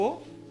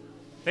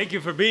Thank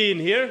you for being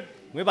here.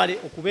 Mwebale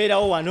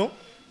okubeerawo wano.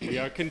 We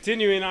are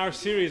continuing our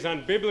series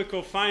on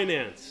biblical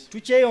finance.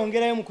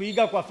 Tukyeyongerayo mu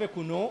kuyiga kwaffe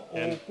kuno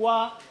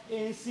okwa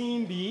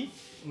ensimbi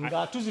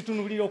nga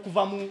tuzitunulira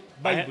okuva mu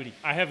Bayibuli.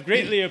 I have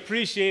greatly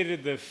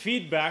appreciated the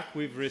feedback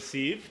we've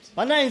received.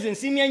 Bannanze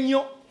nsiimye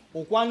nnyo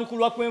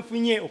okwanukulwa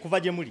kwenfunye okuva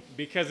gye muli.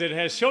 Because it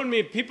has shown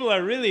me people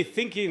are really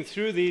thinking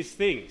through these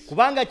things.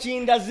 Kubanga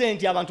kindaze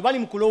nti abantu bali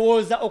mu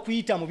kulowooza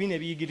okuyita mu bino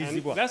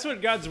ebiyigirizibwa. That's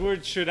what God's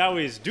word should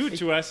always do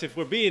to us if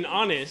we're being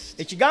honest.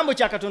 Ekigambo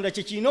kya Katonda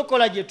kye kirina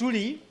okukola gye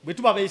tuli bwe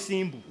tuba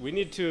beesimbu. We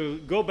need to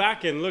go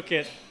back and look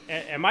at,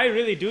 am I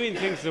really doing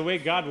things the way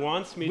God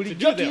wants me to do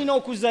Bulijjo them? tulina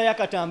okuzzaayo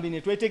akatambi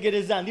ne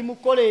twetegereza ndi mu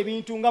kukola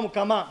ebintu nga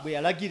Mukama bwe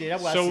yalagira era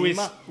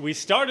bw'asiima. So we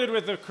started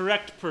with a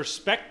correct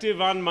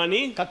perspective on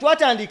money.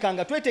 Katwatandika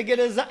nga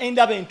twetegereza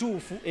endaba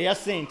entuufu eya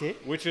ssente.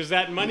 Which is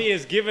that money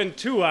is given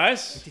to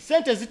us Nti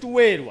ssente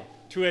zituweerwa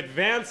to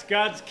advance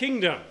God's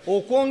kingdom.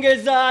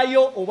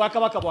 okwongezaayo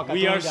obwakabaka bwa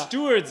We are Katonda.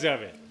 stewards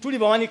of it. Tuli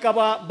bawanika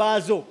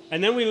baazo.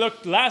 And then we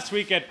looked last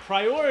week at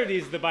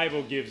priorities the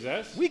Bible gives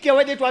us Wiiki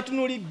ewedde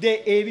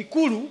twatunulidde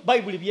ebikulu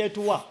Bayibuli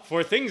byetuwa.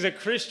 for things a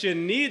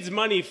Christian needs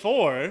money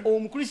for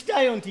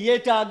Omukristaayo nti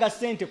yeetaaga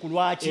ssente ku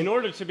lwaki in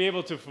order to be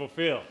able to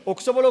fulfill.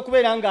 okusobola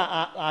okubeera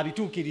nga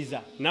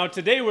abituukiriza. Now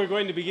today we're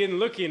going to begin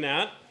looking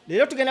at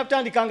Leero tugenda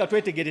kutandika nga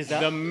twetegereza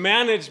the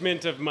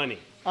management of money.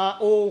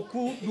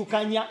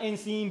 okudukanya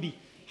ensimbi.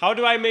 How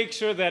do I make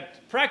sure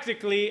that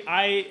practically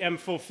I am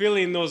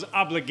fulfilling those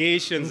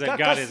obligations that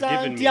God has Nkakasa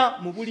given me?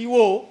 ntya mu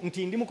buliwo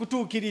nti ndi mu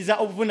kutuukiriza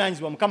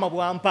obuvunaanyizibwa Mukama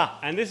bw'ampa.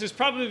 And this is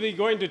probably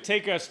going to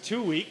take us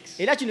 2 weeks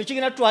Era kino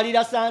kigenda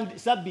tutwalira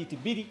sabbiiti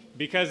 2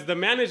 because the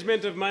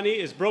management of money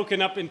is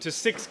broken up into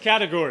 6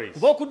 categories.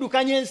 kuba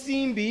okudukanya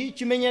ensimbi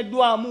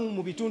kimenyeddwamu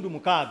mu bitundu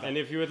 6. And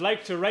if you would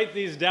like to write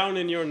these down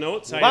in your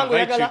notes, I Kubanga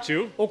invite oyagala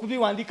you to.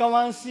 okubiwandiika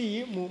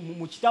wansi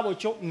mu kitabo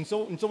kyo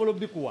nsobola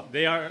obbikuwa.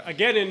 They are,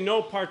 again, in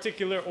no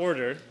particular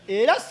order,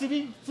 Era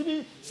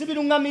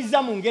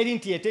sibiruŋŋamizza mu ngeri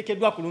nti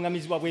eteekeddwa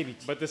kulungamizibwa bwe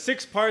biti. but the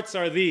 6 parts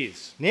are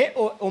these: Naye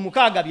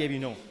omukaaga bye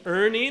bino: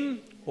 earning,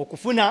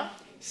 okufuna,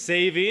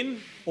 saving,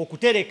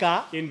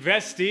 okutereka,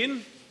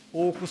 investing,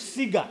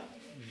 okusiga,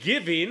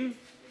 giving,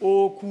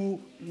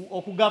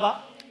 okugaba,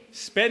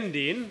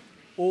 spending,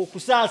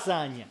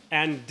 okusaasaanya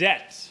and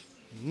debt.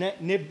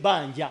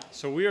 n'ebbanja.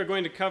 So we are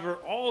going to cover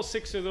all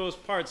 6 of those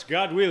parts,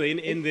 God willing,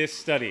 in this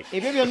study.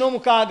 Ebyo byonna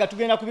omukaaga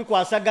tugenda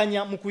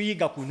kubikwasaganya mu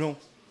kuyiga kuno.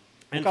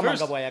 And Mukama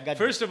nga bw'ayagadde.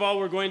 first of all,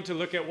 we're going to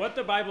look at what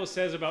the Bible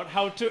says about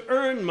how to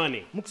earn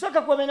money. Mu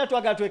kusaka kw'abeena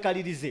twagala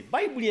twekalirize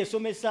Bayibuli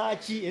esomesa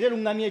ki era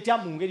eruŋŋamya etya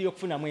mu ngeri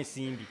y'okufunamu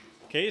ensimbi.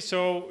 Okay,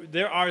 so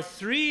there are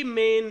 3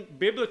 main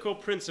biblical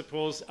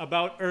principles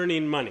about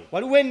earning money.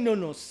 Waliwo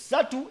ennono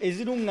 3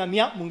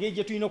 eziruŋŋamya mu ngeri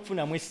gye tulina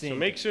okufunamu So essente.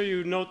 make sure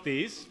you note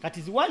these.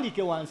 Kati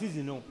ziwandiike wansi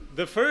zino.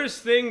 The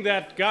first thing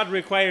that God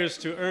requires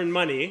to earn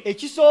money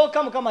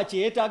Ekisooka Mukama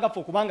kye yeetaaga ffe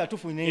okubanga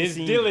tufuna is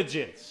ensimbi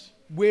diligence.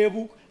 bwe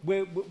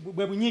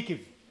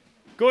bunyiikivu.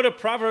 Go to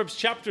Proverbs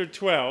chapter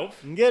 12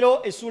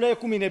 Ngero essula ya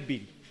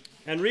 12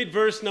 and read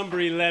verse number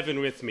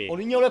 11 with me.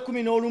 olunya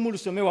olw'11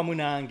 lusome wamu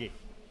nange.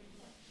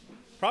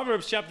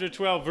 Proverbs chapter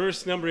 12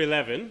 verse number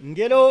 11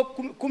 Ngero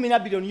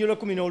 12 olunya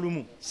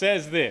olw'11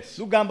 says this: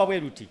 lugamba bwe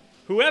luti: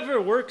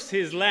 Whoever works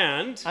his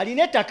land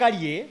alina ettaka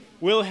lye,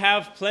 will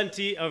have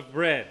plenty of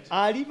bread,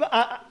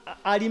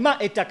 alima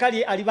ettaka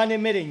lye aliba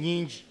n'emmere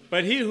nnyingi,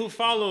 but he who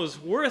follows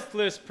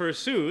worthless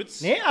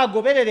pursuits naye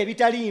agoberera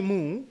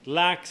ebitaliimu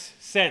lacks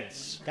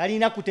sense.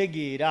 talina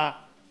kutegeera.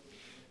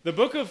 The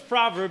book of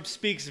Proverbs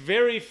speaks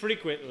very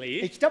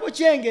frequently Ekitabo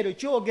ky'Engero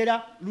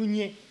kyogera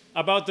lunye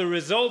about the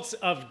results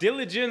of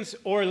diligence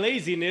or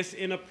laziness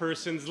in a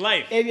person's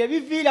life. ebyo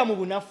ebiviira mu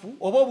bunafu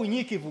oba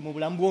obunyiikivu mu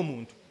bulamu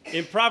bw'omuntu.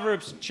 In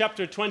Proverbs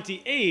chapter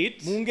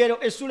 28, Mu Ngero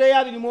essula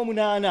ya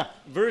 28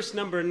 verse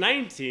number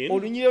 19,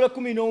 olunyiriro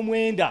lwe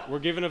 19 we're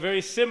given a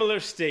very similar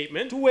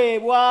statement,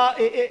 tuweebwa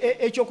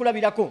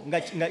ekyokulabirako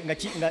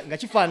nga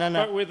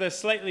kifaanana, but with a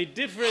slightly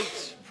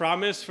different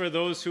promise for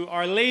those who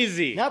are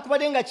lazy.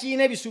 nakubadde nga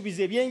kirina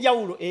ebisuubizo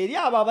eby'enjawulo eri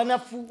abo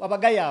abanafu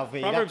abagayaavu.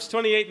 Era Proverbs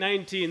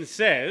 28:19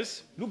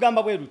 says,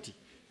 lugamba bwe luti: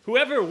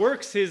 Whoever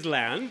works his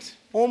land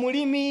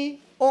omulimi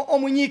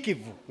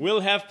omunyiikivu will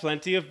have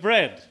plenty of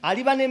bread,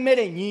 aliba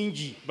n'emmere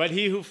nnyingi, but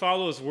he who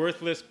follows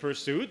worthless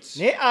pursuits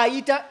naye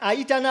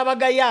ayita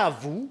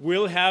n'abagayaavu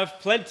will have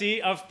plenty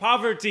of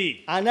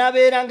poverty.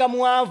 anaabeeranga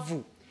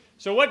mwavu.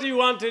 So what do you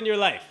want in your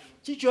life?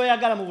 Ki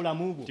ky'oyagala mu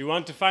bulamu bwo? Do you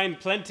want to find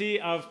plenty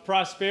of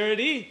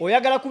prosperity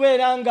Oyagala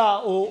kubeera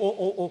nga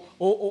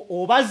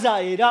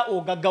obaza era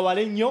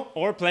ogaggawala ennyo,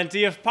 or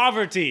plenty of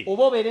poverty?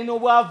 oba obeere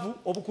n'obwavu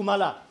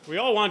obukumala? We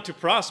all want to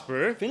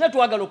prosper, Ffenna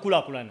twagala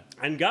okukulaakulana,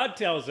 and God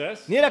tells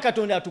us naye era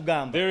Katonda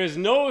atugamba there is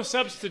no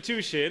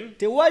substitution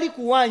tewali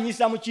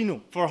kuwaanyisa mu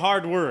kino for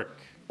hard work.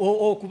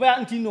 okuba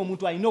nti nno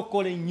omuntu alina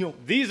okukola ennyo.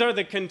 These are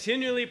the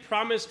continually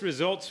promised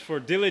results for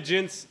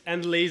diligence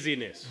and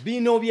laziness.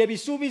 Bino bye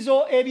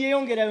bisuubizo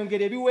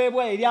ebyeyongerayongera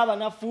ebiweebwa eri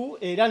abanafu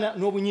era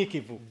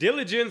n'obunyiikivu.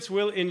 Diligence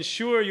will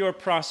ensure your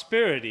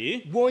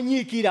prosperity,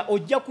 bw'onyiikira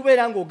ojja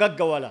kubeera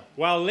ng'ogaggawala,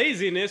 while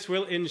laziness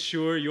will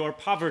ensure your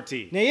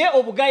poverty. naye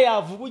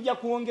obugayaavu bujja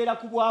kwongera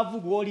ku bwavu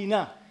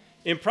bw'olina.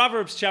 In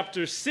Proverbs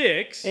chapter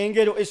 6,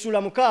 Engero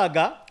essula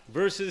 6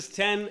 verses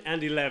 10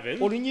 and 11,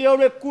 olunyiriri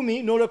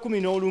olw'ekkumi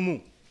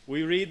n'olw'ekumi,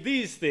 we read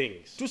these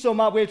things.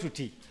 tusoma bwe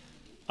tuti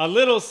A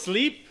little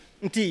sleep,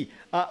 nti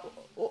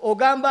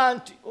ogamba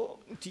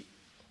nti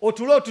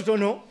otulo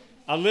otutono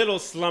a little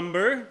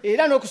slumber,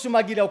 era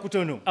n'okusumagira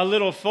okutono, a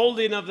little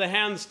folding of the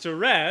hands to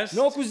rest,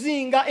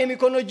 n'okuzinga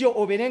emikono gyo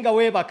obeere nga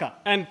weebaka,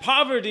 and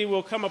poverty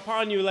will come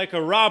upon you like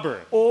a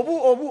robber,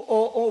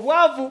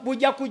 obwavu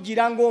bujja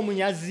kujjira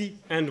ng'omunyazi,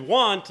 and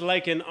want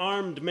like an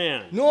armed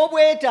man.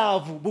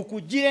 n'obwetaavu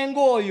bukujjire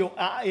ng'oyo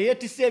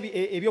eyeetisse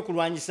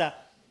ebyokulwanyisa.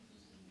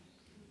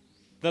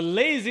 The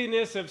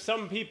laziness of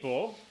some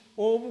people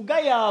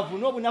Obugayaavu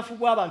n'obunafu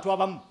bw'abantu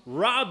abamu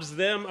robs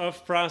them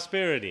of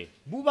prosperity.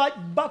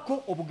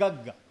 bubako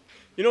obugagga.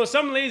 You know,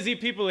 some lazy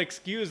people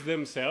excuse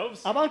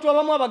themselves Abantu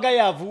abamu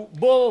abagayaavu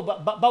bo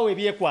bawa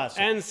ebyekwaso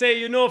and say,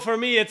 you know, for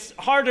me it's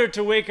harder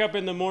to wake up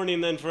in the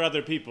morning than for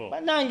other people.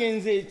 bannange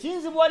nze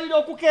kinzibwalira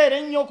okukeera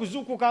ennyo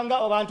okuzuukuka nga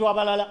abantu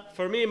abalala.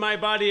 For me, my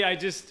body,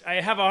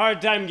 I have a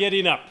hard time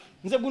getting up.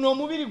 Nze guno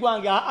omubiri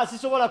gwange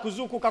asisobola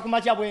kuzuukuka ku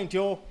makya bwe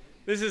ntyo.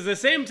 This is the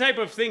same type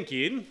of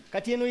thinking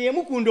Kati eno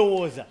y'emu ku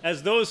ndowooza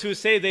as those who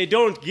say they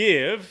don't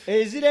give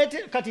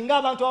ezireete kati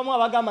ng'abantu abamu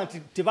abagamba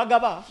nti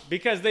tebagaba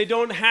because they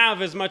don't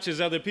have as much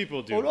as other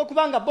people do.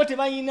 olw'okubanga bo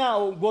tebalina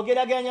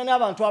bw'ogerageranya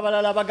n'abantu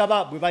abalala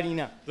bagaba bwe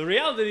balina.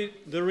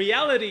 The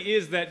reality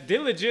is that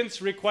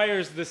diligence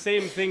requires the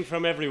same thing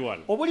from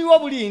everyone. Obuliwo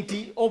buli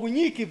nti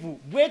obunyiikivu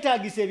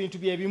bwetaagisa ebintu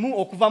bye bimu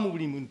okuva mu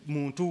buli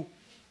muntu.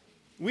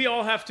 We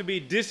all have to be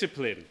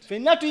disciplined.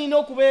 Ffenna tulina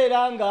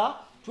okubeera nga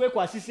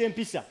twekwasisa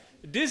empisa.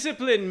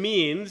 Discipline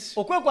means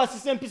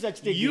Okwekwasisa empisa you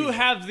kitegeeza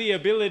have the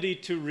ability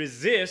to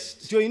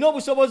resist nti olina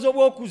obusobozi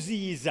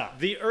obw'okuziyiza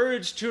the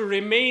urge to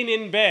remain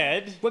in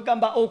bed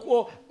kwegamba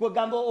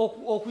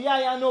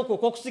okuyaayaana okwo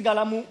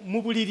okw'okusigala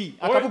mu buliri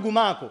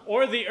akabuguma ako,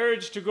 or the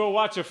urge to go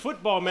watch a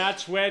football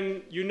match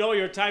when you know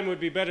your time would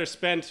be better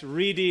spent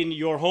reading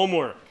your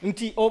homework.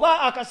 nti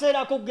oba akaseera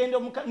ak'okugenda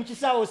mu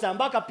kisaawe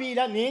osamba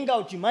akapiira naye nga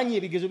okimanyi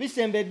ebigezo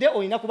bisembedde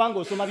olina kubanga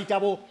osoma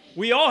bitabo.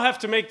 We all have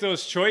to make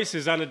those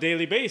choices on a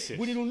daily basis.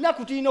 Buli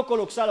lunaku tulina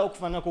okukola okusalawo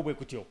okufaananako bwe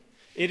kutyo.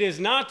 It is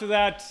not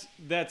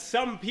that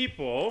some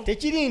people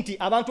Tekiri nti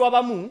abantu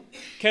abamu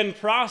can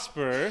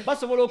prosper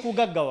basobola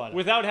okugaggawala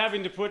without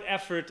having to put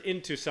effort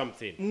into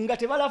something. nga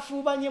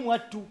tebalafuubanye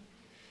mwattu.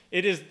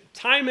 It is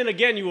time and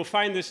again you will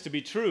find this to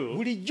be true.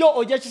 Bulijjo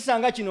ojja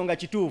kisanga kino nga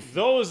kituufu.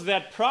 Those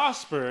that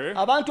prosper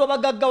Abantu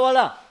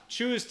abagaggawala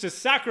choose to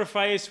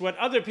sacrifice what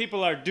other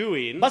people are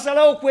doing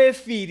basalawo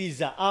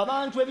okwefiiriza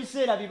abantu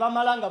ebiseera bye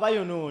bamala nga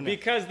bayonoona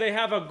because they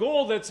have a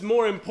goal that's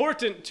more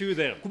important to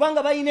them.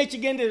 kubanga balina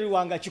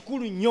ekigendererwa nga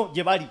kikulu nnyo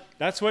gye bali.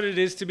 That's what it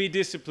is to be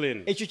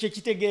disciplined. Ekyo kye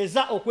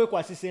kitegeeza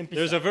okwekwasisa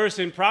There's a empisa. verse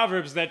in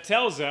Proverbs that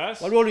tells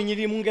us Waliwo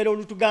olunyiriri mu ngero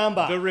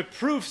olutugamba the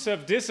reproofs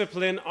of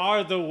discipline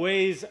are the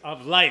ways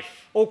of life.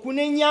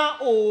 okunenya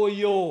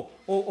oyo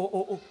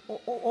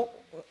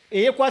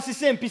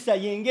eyekwasisa empisa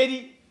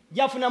y'engeri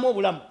gy'afunamu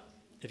obulamu.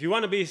 If you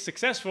want to be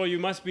successful, you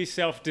must be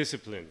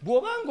self-disciplined.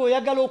 Bw'obanga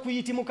oyagala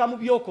okuyitimuka mu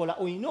by'okola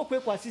olina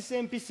okwekwasisa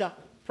empisa.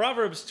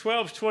 Proverbs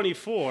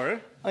 12:24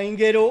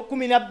 Engero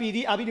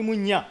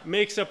 12:24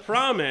 makes a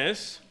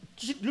promise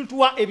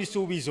lutuwa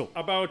ebisuubizo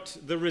about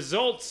the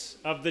results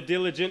of the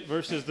diligent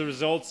versus the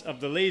results of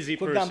the lazy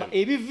kugamba person.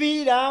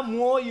 ebiviira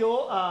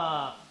mwoyo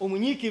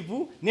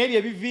omunyiikivu n'ebyo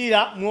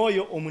ebiviira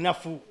mwoyo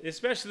omunafu.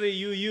 Especially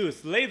you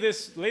youth, lay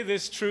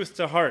this truth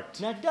to heart.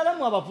 Naddala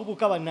mu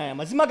abavubuka bannaye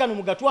amazima gano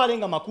mugatwale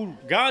nga makulu.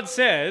 God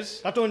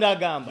says, Katonda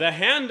agamba the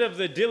hand of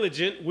the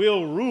diligent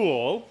will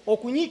rule,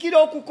 okunyiikira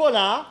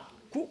okukola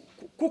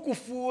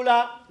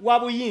kukufuula wa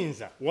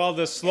buyinza, while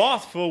the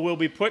slothful will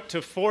be put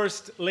to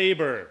forced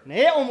labor.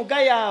 naye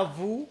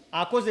omugayaavu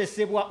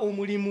akozesebwa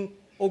omulimu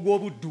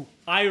ogw'obuddu.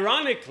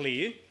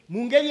 Ironically,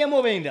 Mu ngeri emu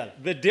oba endala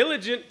the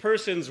diligent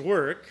person's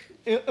work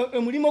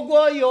omulimu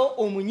gw'oyo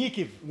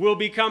omunyiikivu will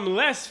become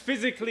less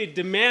physically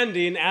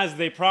demanding as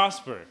they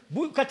prosper.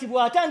 kati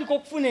bw'atandika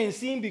okufuna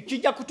ensimbi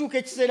kijja kutuuka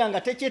ekiseera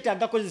nga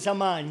tekyetaaga kozesa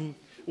maanyi.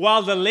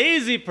 While the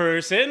lazy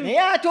person Naye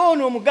ate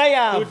ono who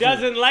omugayaavu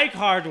doesn't like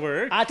hard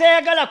work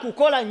atayagala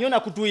kukola nnyo na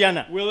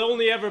kutuyana will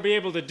only ever be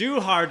able to do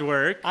hard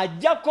work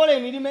ajja kukola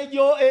emirimu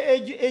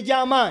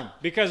egy'amaanyi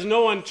because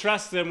no one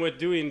trusts them with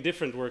doing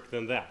different work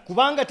than that.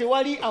 kubanga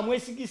tewali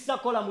amwesigisa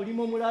kola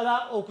mulimu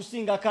mulala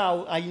okusingako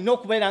awo alina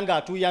okubeera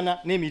ng'atuyana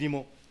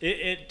n'emirimu.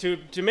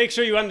 To make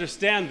sure you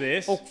understand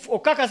this,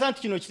 Okukakasa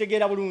nti kino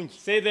kitegeera bulungi.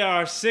 say there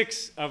are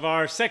 6 of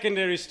our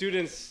secondary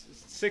students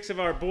 6 of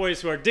our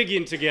boys who are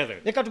digging together.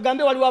 Leka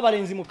tugambe waliwo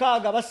abalenzi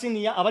 6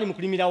 abasiniya abali mu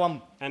kulimira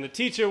wamu. And the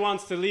teacher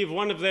wants to leave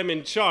one of them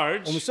in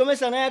charge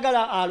Omusomesa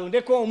n'ayagala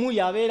alondeko omu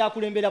yabeera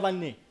akulembera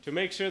banne. to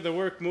make sure the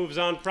work moves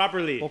on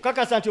properly.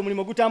 Okakasa nti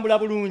omulimu gutambula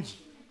bulungi.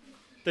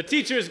 The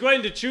teacher is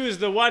going to choose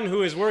the one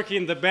who is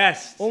working the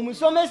best.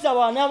 Omusomesa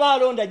bw'anaaba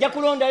alonda ajja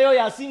kulondayo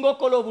oyo asinga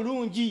okukola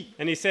obulungi.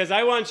 And he says,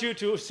 I want you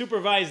to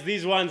supervise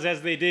these ones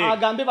as they dig.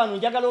 Agambe bano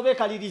njagala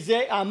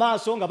obeekalirize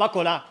amaaso nga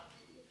bakola.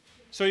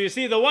 So you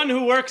see, the one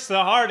who works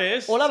the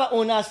hardest Olaba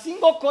ono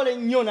asinga okukola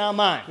ennyo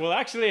n'amaanyi. will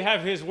actually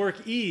have his work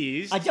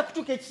eased Ajja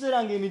kutuuka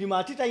ekiseera ng'emirimu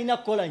ate talina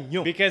kukola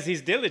nnyo. because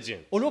he's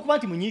diligent. Olw'okuba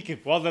nti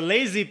munyiikivu. While the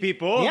lazy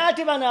people Naye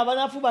ate bano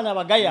abanafu bano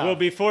abagaya. will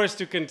be forced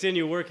to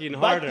continue working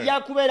harder.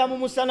 Bajja kubeera mu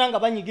musana nga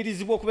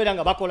banyigirizibwa okubeera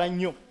nga bakola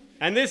nnyo.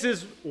 And this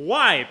is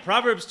why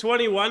Proverbs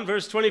 21,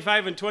 verse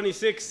 25 and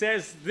 26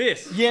 says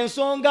this.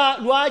 Y'ensonga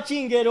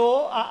lwaki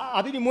ngero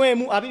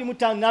 21,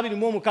 25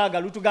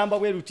 n'26 lutugamba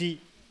bwe luti.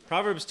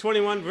 Proverbs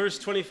 21, verse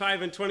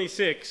 25 and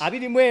 26.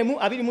 21,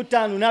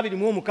 25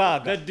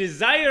 n'26. The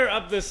desire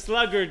of the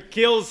sluggard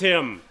kills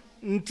him,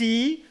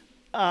 Nti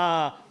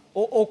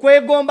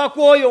okwegomba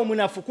kw'oyo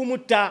omunafu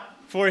kumutta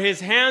for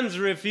his hands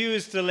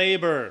refuse to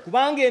labor.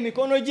 kubanga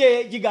emikono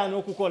gye gigaana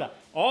okukola.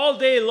 All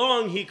day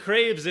long he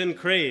craves and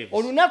craves.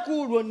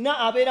 Olunaku lwonna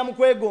abeera mu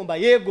kwegomba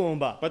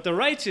yeegomba. But the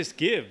righteous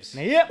gives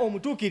Naye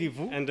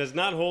omutuukirivu and does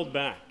not hold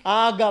back.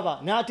 agaba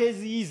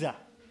n'ateeziyiza.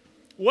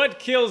 What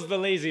kills the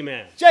lazy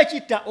man?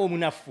 Kyekitta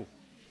omunafu?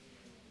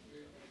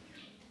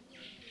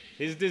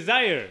 His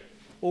desire.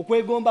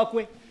 Okwegomba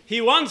kwe. He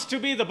wants to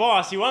be the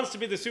boss. He wants to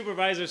be the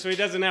supervisor so he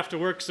doesn't have to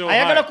work so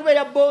Ayagala hard.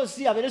 kubeera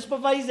boosi abeere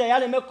supervisor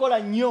yaleme kukola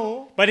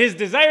nnyo. But his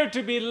desire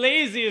to be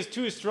lazy is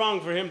too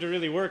strong for him to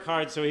really work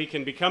hard so he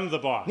can become the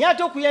boss. Naye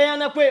ate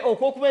okuyayaana kwe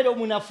okw'okubeera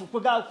omunafu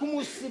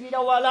kumusibira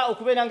wala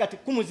okubeera nga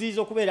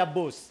kumuziyiza okubeera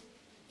boosi.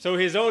 So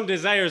his own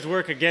desires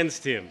work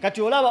against him.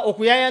 Kati olaba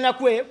okuyayaana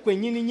kwe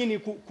kwennyini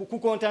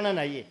kukontana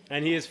naye.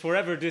 And he is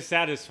forever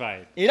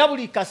dissatisfied. Era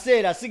buli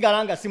kaseera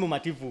sigala nga si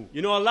mumativu.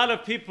 You know, a lot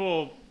of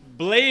people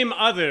blame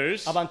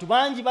others Abantu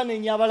bangi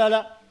banenya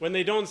abalala when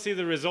they don't see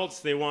the results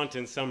they want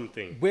in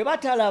something. bwe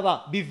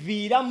batalaba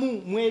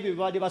biviiramu mu ebyo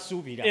bye babadde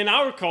basuubira. In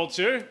our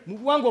culture, Mu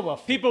buwangwa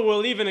bwaffe people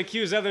will even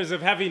accuse others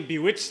of having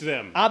bewitched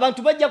them.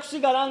 abantu bajja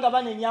kusigala nga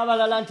banenya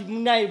abalala nti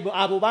munnaye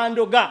abo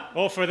bandoga.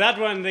 Oh, for that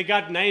one they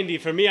got 90.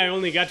 For me, I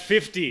only got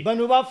 50.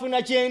 Bano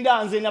bafuna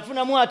 9 nze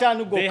nafunamu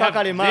 5 gokka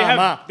kale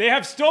maama. They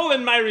have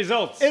stolen my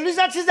results.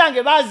 Enrisati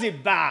zange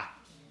baazibba.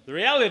 The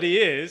reality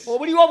is,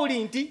 Obuliwo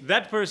buli nti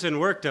that person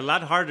worked a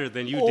lot harder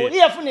than you oli did.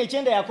 yafuna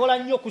 9 yakola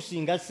nnyo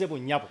kusinga ssebo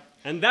nnyabo.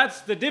 And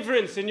that's the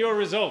difference in your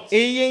results.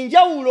 Eyo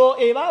enjawulo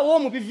ebaawo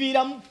mu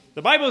biviiramu.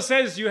 The Bible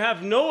says you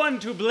have no one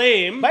to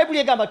blame Bayibuli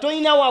egamba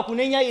tolina wa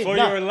kunenya for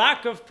yenna your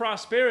lack of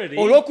prosperity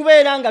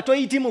olw'okubeera nga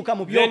toyitimuka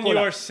mu than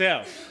byokola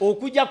yourself.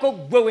 okugyako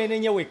ggwe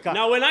weenenye wekka.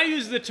 Now, when I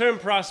use the term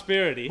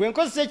prosperity, Bwe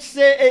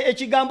nkozesa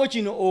ekigambo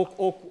kino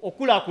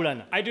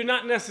okulaakulana, I do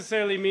not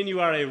necessarily mean you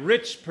are a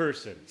rich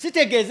person.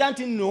 sitegeeza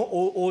nti nno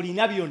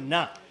olina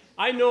byonna.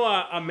 I know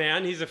a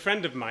man, he's a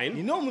friend of mine.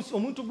 Nina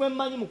omuntu gwe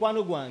mmanyi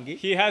mukwano gwange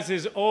He has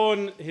his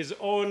own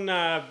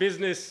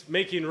business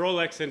making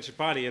Rolex and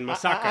chapati in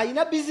Masaka.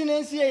 alina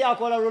bizinensi ye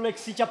yakola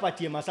Rolex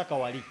chapati e Masaka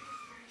wali.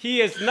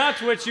 He is not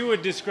what you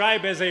would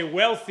describe as a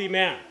wealthy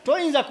man,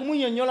 Toyinza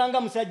kumunnyonnyola nga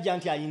musajja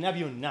nti alina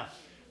byonna.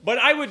 but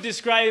I would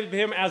describe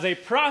him as a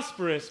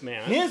prosperous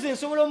man Naye nze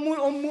nsobola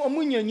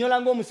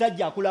omunnyonnyola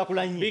ng'omusajja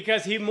akulaakulanye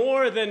because he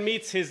more than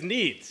meets his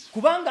needs.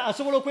 kubanga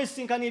asobola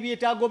okwesisinkana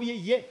ebyetaago bye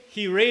ye.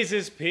 He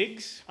raises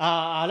pigs.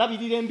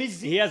 Alabirira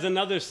embizzi. He has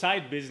another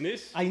side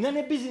business. Alina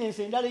ne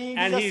bizinensi endala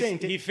And eyingiza he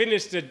ssente.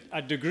 finished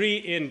a degree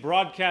in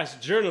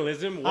broadcast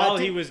journalism while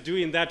he was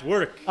doing that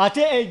work.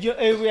 Ate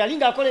bwe yali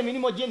ng'akola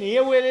emirimu gye ne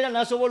yeeweerera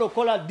n'asobola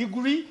okukola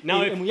diguli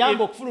Now,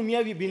 emuyamba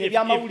okufulumya bino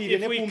ebyamawulire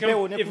ne ku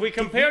mpewo ne if we ku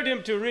compared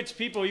him to rich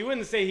people, you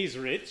wouldn't say he's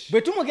rich,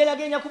 bwe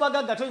tumugeraganya ku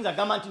bagagga toyinza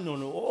kugamba nti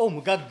nono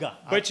omugagga,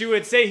 but you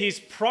would say he's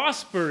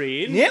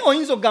prospering naye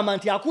oyinza okugamba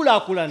nti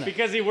akulaakulana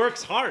because he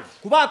works hard.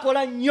 kuba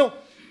akola nnyo.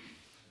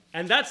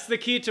 And that's the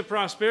key to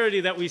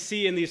prosperity that we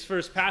see in these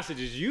first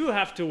passages. You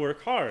have to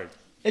work hard.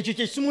 Ekyo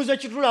kye kisumuuzo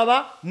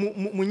kitulaba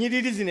mu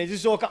nnyiriri zino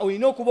ezisooka,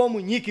 olina okuba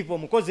omunyiikivu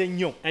omukozi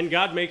ennyo. And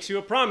God makes you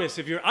a promise.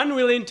 If you're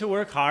unwilling to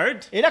work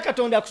hard, Era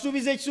Katonda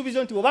akusuubiza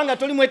ekisuubizo nti obanga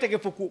toli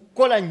mwetegefu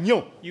kukola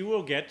nnyo you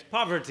will get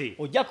poverty.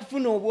 ojja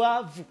kufuna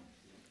obwavu.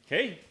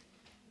 Okay?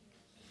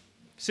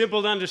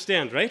 Simple to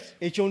understand, right?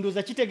 Ekyo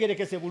ndowooza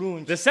kitegerekese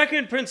bulungi. The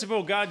second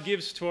principle God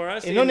gives to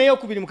us Eno in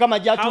n'eyokubiri Mukama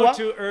how gy'atuwa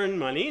to earn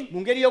money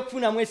mu ngeri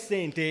y'okufunamu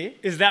essente,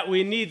 is that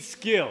we need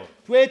skill.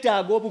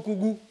 twetaaga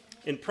obukugu.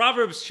 In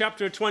Proverbs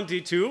chapter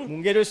 22, Mu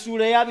ngero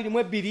essuula eya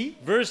 22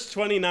 verse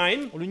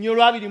 29, olunnyo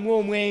lwa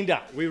 29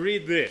 we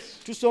read this.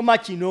 tusoma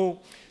kino.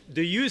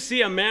 Do you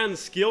see a man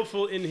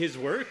skillful in his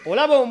work?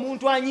 Olaba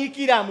omuntu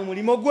anyiikira mu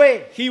mulimo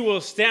gwe, He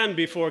will stand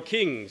before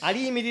kings.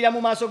 aliyimirira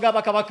mu maaso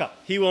g'abakabaka,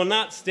 He will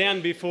not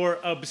stand before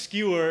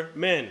obscure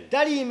men.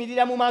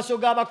 taliyimirira mu maaso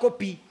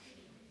g'abakopi.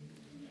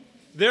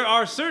 There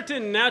are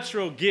certain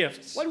natural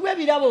gifts. waliwo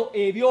ebirabo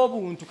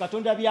eby'obuntu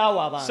katonda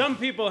byawa abantu. Some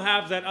people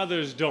have that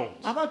others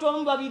don't. Abantu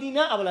abamu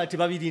babirina abalala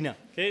tebabirina.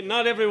 Okay,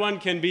 not everyone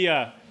can be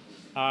a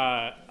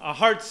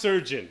heart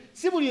surgeon.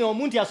 Si buli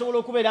omuntu asobola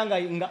okubeera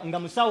nga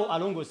musawo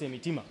alongoosa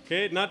emitima.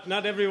 Okay,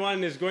 not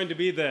everyone is going to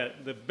be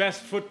the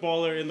best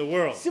footballer in the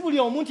world. Si buli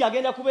omuntu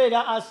agenda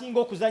kubeera asinga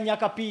okuzannya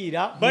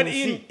akapiira. But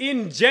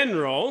in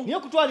general, niyo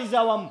okutwaliza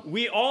awamu.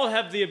 we all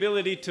have the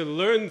ability to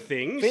learn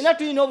things Ffenna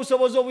tulina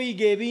obusobozi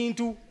obuyiga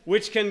ebintu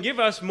which can give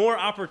us more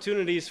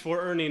opportunities for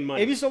earning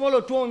money. ebisobola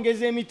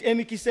otwongeza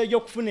emikisa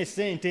egy'okufuna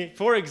essente.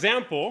 For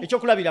example,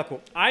 ekyokulabirako,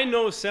 I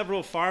know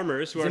several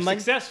farmers who are Zimanyi-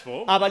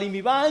 successful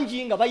abalimi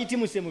bangi nga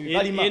bayitimuse mu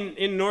bibalima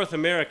in North mu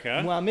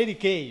America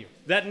Amerika eyo,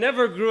 that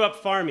never grew up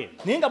farming.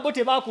 naye nga bo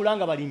tebaakula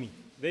nga balimi.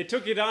 They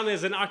took it on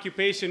as an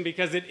occupation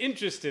because it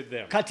interested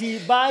them. Kati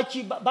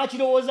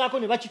bakirowoozaako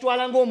ne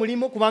bakitwala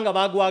ng'omulimu kubanga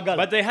baagwagala.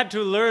 But they had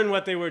to learn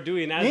what they were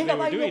doing as naye they nga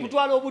were balina doing it.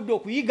 okutwala obudde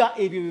okuyiga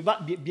ebyo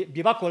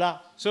bye bakola.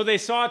 So they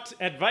sought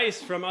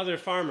advice from other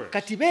farmers.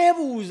 Kati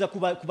beebuuza ku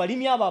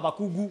balimi abo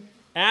abakugu.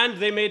 And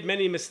they made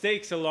many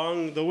mistakes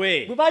along the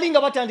way. bwe bali nga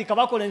batandika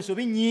bakola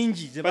ensobi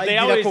nnyingi ze But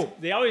bayigirako.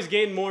 they always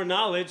gained more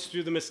knowledge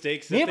through the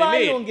mistakes that naye they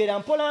made. baayongera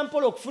mpola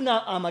mpola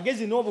okufuna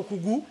amagezi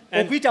n'obukugu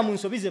okuyita mu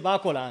nsobi ze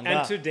baakolanga.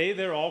 And today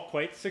they're all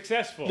quite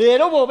successful.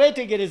 leero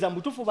bw'obeetegereza mu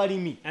butuufu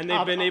balimi And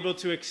they've been able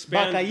to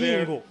expand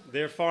bakayingo.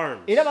 their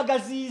farms. era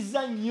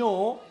bagaziyiza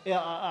nnyo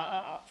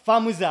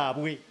faamu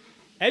zaabwe.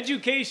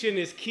 Education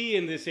is key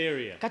in this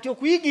area. Kati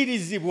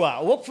okuyigirizibwa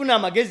oba okufuna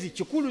amagezi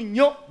kikulu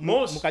nnyo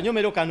mu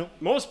kanyomero kano.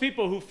 Most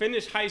people who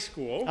finish high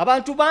school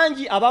abantu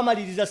bangi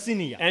abaamaliriza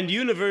siniya and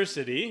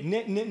university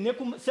ne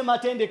ku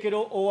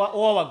ssematendekero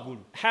owa waggulu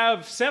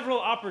have several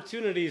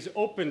opportunities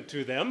open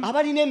to them,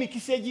 abalina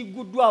emikisa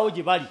egigguddwawo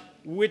gye bali,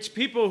 which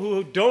people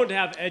who don't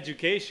have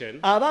education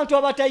abantu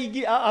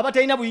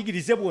abatalina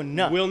buyigirize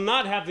bwonna will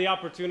not have the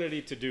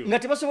opportunity to do. nga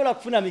tebasobola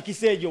kufuna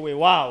mikisa egyo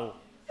weewaawo.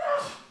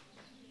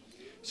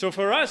 So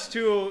for us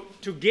to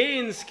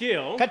gain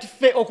skill kati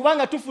ffe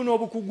okubanga tufuna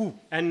obukugu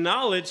and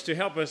knowledge to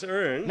help us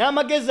earn,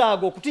 n'amagezi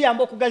ago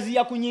okutuyamba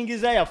okugaziya ku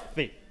nnyingiza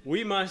yaffe,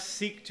 we must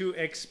seek to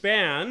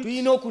expand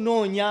tulina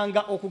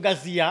okunoonyanga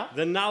okugaziya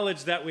the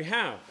knowledge that we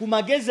have. ku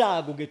magezi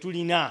ago ge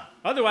tulina.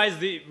 Otherwise,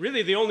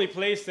 the only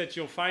place that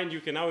you'll find you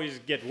can always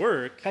get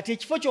work Kati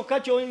ekifo kyokka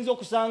ky'oyinza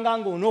okusanga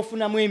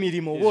ng'onoofunamu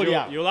emirimu is oba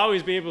olya you'll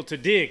always be able to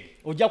dig.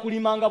 ojja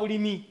kulimanga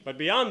bulimi, But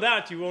beyond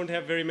that, you won't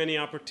have very many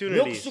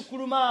opportunities.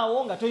 n'okusukkuluma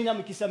awo nga tolina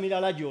mikisa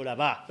mirala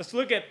gy'olaba. Let's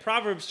look at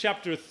Proverbs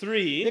chapter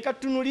 3, leka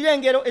tutunulire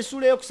engero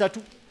essula eyokusatu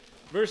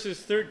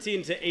verses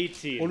 13 to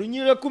 18.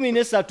 olunyiri lw'ekkumi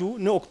n'essatu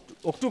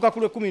okutuuka ku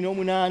lw'ekkumi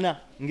n'omunaana.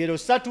 ngero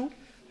ssatu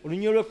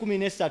olunyiri lw'ekkumi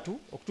n'essatu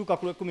okutuuka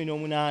ku lw'ekkumi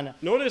n'omunaana.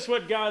 Notice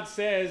what God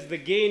says the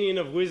gaining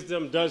of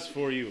wisdom does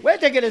for you.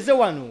 weetegereze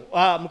wano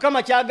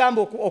Mukama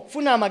ky'agamba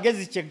okufuna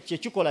amagezi kye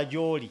kikola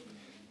gy'oli.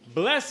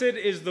 Blessed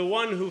is the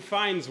one who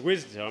finds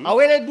wisdom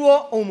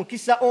aweereddwa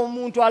omukisa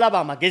omuntu alaba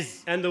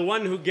amagezi and the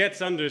one who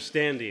gets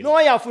understanding.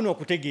 n'oyo afuna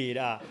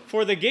okutegeera,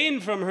 For the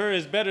gain from her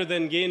is better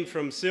than gain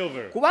from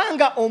silver,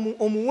 kubanga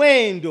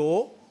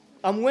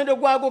omuwendo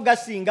gwago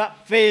gasinga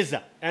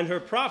feeza, and her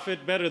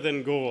profit better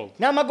than gold.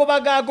 n'amagoba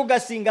gaago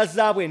gasinga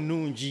zaabu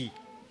ennungi.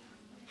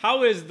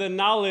 How is the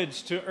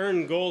knowledge to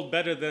earn gold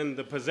better than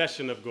the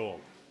possession of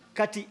gold?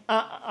 Kati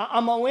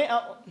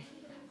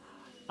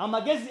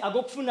amagezi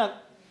ag'okufuna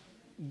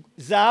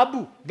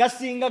zaabu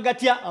gasinga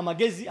gatya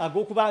amagezi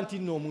ag'okuba nti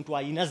nno omuntu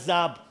ayina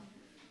zaabu?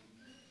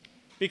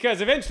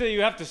 Because eventually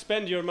you have to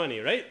spend your money,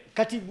 right?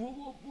 Kati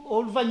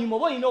oluvannyuma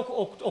oba olina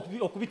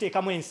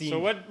okubiteekamu So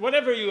ensimbi.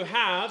 whatever you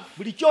have,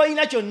 buli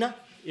ky'olina kyonna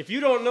if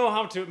you don't know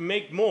how to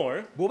make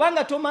more, bw'oba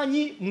nga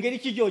tomanyi ngeri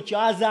ki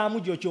gy'okyazaamu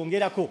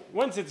gy'okyongerako,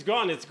 once it's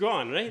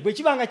gone, right? bwe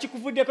kiba nga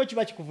kikuvuddeko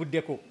kiba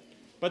kikuvuddeko.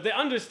 But the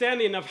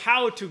understanding of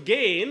how to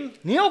gain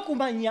naye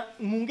okumanya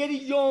mu ngeri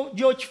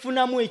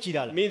gy'okifunamu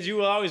ekirala means you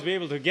will always be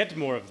able to get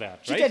more of that,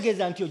 right?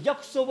 kitegeeza nti ojja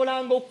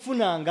kusobolanga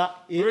okufunanga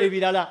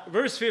ebirala.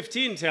 Verse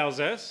 15 tells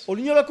us,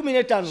 olunyiri lwa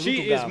 15 she is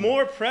lutugamba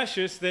more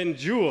precious than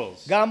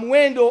jewels, ga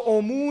muwendo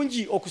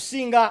omungi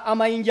okusinga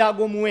amayinja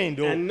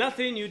ag'omuwendo, and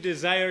nothing you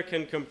desire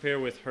can compare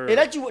with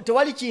era her.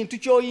 tewali kintu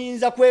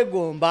ky'oyinza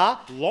kwegomba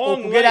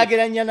Long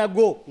okugerageranya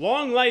nago.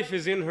 Long life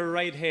is in her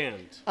right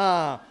hand.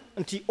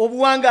 Nti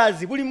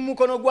obuwangaazi buli mu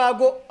mukono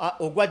gwago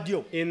ogwa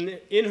ddyo,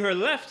 In her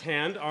left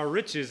hand are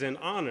riches and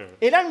honor.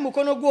 era mu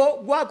mukono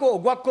gwako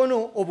ogwa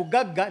kkono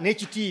obugagga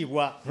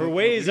n'ekitiibwa. Her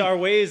ways are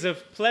ways of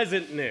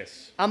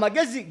pleasantness,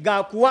 amagezi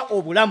gakuwa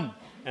obulamu,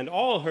 and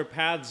all her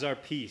paths are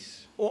peace.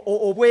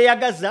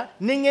 obweyagaza,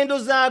 n'eŋŋendo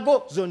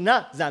zaago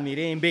zonna za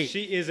mirembe.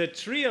 She is a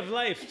tree of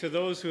life to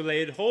those who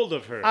laid hold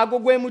of her. Agwo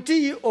gwe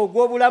muti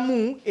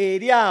ogw'obulamu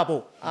eri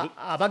abo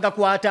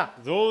abagakwata,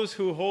 Those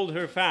who hold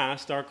her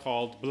fast are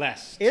called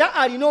blessed. era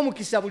alina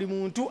omukisa buli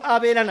muntu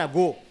abeera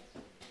nago.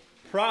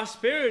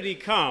 Prosperity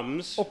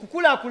comes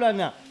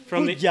Okukulaakulana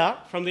kujja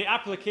from the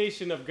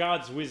application of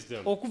God's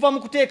wisdom. okuva mu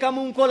kuteeka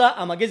mu nkola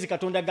amagezi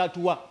Katonda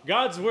gatuwa.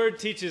 God's word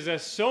teaches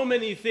us so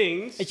many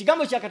things,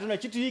 Ekigambo kya Katonda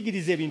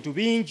kituyigiriza ebintu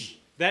bingi,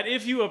 that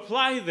if you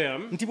apply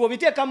them, nti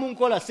bw'obiteeka mu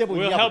nkola ssebo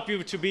will nnyabo help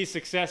you to be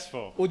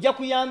successful. ojja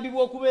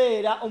kuyambibwa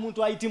okubeera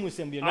omuntu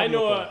ayitimuse mu byonna I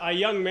know by'okola. a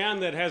young man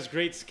that has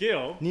great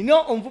skill nina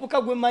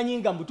omuvubuka gwe mmanyi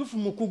nga mutuufu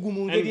mukugu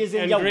mu ngeri and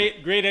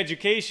ez'enjawulo great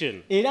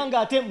education, era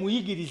ng'ate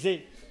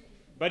muyigirize,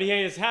 but he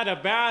has had a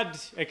bad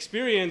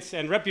experience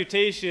and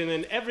reputation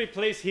in every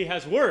place he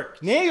has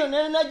worked. naye yonna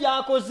yonna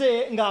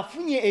gy'akoze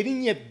ng'afunye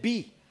erinnya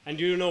ebbi. And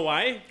do you know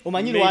why?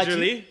 Omanyi lwaki?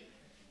 Majorly,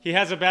 he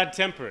has a bad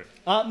temper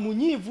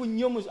Munyiivu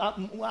nnyo,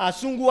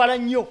 asunguwala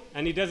nnyo,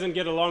 and he doesn't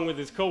get along with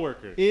his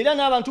coworkers. era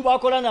n'abantu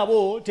b'akola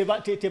nabo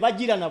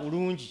tebagirana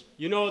bulungi.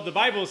 You know, the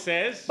Bible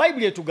says,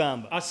 Bayibuli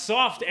etugamba a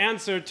soft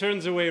answer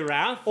turns away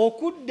wrath,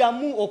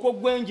 okuddamu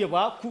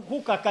okw'ogwenjebwa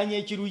kukakanya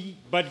ekiruyi,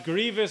 but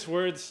grievous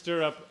words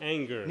stir up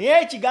anger.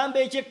 naye ekigambo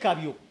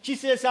eky'ekkabyo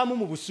kiseesaamu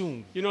mu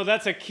busungu. You know,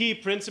 that's a key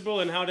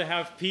principle in how to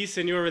have peace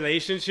in your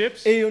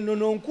relationships. Eyo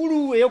nnono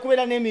nkulu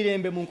ey'okubeera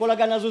n'emirembe mu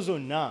nkolagana zo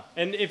zonna.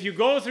 And if you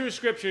go through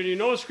Scripture and you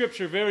know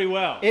Scripture very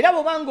well, Era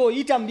bw'oba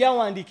ng'oyita mu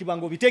byawandiikibwa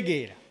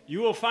ng'obitegeera,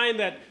 you will find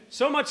that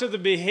so much of the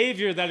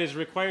behavior that is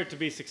required to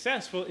be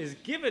successful is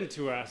given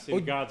to us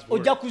in God's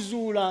Word. ojja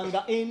kuzuula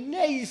nga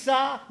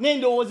enneeyisa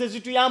n'endowooza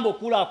ezituyamba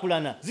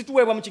okukulaakulana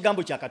zituweebwa mu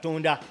kigambo kya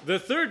Katonda. The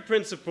third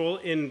principle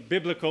in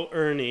biblical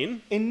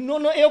earning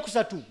Ennono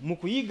eyokusatu mu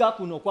kuyiga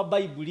kuno okwa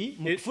Bayibuli,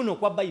 mu kufuna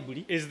okwa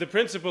Bayibuli, is the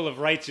principle of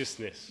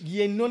righteousness.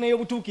 y'ennono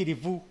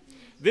ey'obutuukirivu.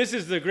 This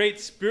is the great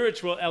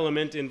spiritual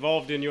element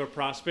involved in your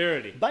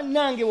prosperity.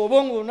 Bannange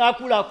bw'oba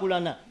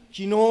ng'onaakulaakulana,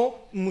 kino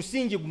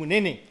musingi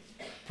munene.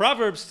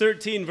 Proverbs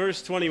 13,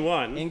 verse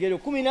 21, Engero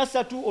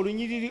 13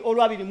 olunyiriri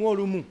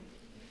olw'21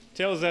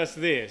 tells us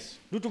this: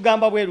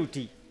 lutugamba bwe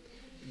luti,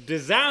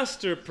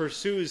 disaster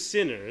pursues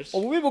sinners,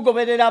 obubi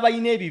bugoberera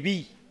abalina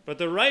ebibi, but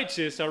the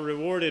righteous are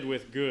rewarded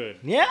with good.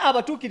 naye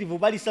abatuukirivu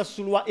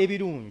balisasulwa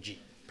ebirungi.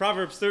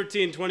 Proverbs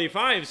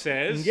 13:25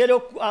 says, Ngero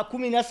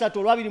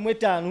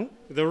 13:25,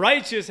 the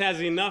righteous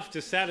has enough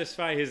to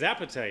satisfy his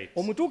appetite,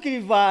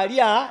 omutuukirivu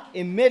alya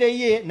emmere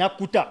ye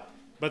n'akkuta,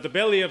 but the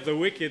belly of the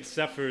wicked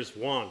suffers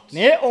want.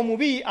 naye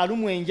omubi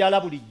alumwa enjala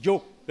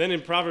bulijjo. Then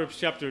in Proverbs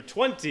chapter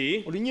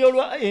 20,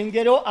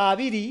 Engero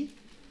 20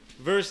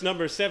 verse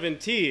number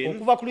 17,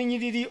 okuva ku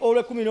lunyiriri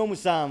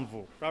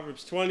olw'17,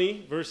 Proverbs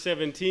 20, verse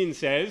 17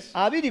 says,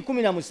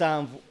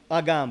 20:17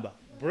 agamba,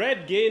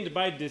 bread gained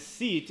by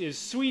deceit is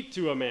sweet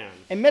to a man,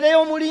 emmere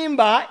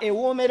y'omulimba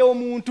ewoomera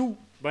omuntu,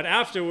 but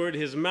afterward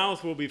his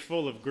mouth will be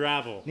full of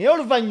gravel. naye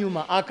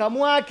oluvannyuma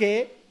akamwa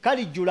ke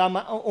kalijjula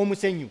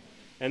omusenyu.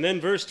 And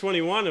then verse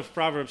 21 of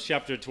Proverbs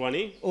chapter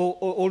 20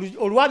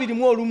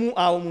 olw'21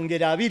 awo mu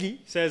ngero 20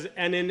 says,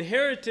 an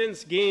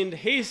inheritance gained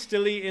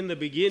hastily in the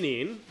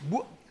beginning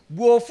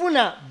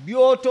bw'ofuna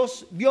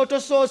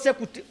by'otosoose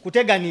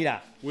kuteganira,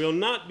 will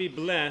not be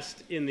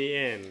blessed in the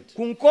end.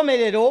 ku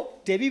nkomerero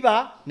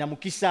tebiba na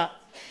mukisa.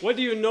 What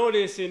do you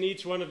notice in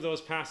each one of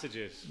those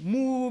passages?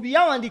 Mu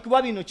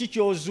byawandiikibwa bino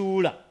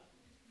kikyozuula.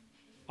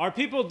 Are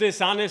people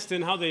dishonest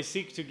in how they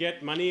seek to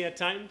get money at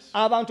times?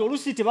 Abantu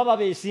oluusi tebaba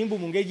beesimbu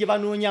mu ngeri gye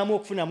banoonyaamu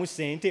okufunamu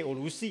ssente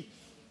oluusi.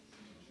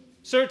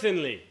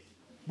 Certainly.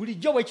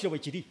 Bulijjo bwe kiro bwe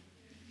kiri.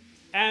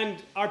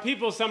 And are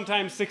people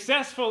sometimes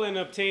successful in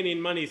obtaining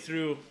money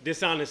through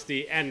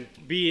dishonesty and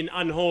being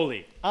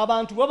unholy?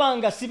 Abantu baba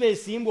nga si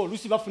beesimbu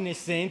oluusi bafuna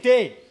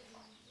ssente.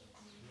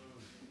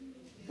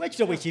 Bwe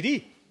kiro bwe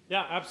kiri.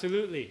 Yeah,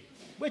 absolutely.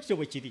 Bwe kiro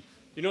bwe kiri.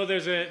 You know,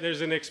 there's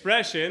an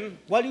expression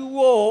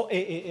Waliwo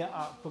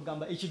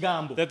tugamba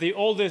ekigambo that the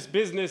oldest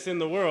business in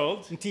the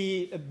world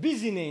nti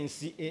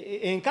bizinensi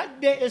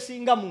enkadde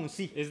esinga mu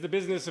nsi is the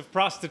business of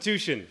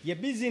prostitution. ye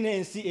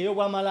bizinensi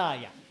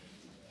ey'obwamalaaya.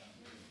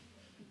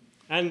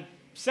 And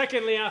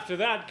secondly, after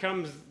that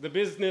comes the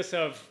business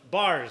of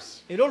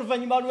bars. Era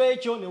oluvannyuma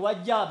lw'ekyo ne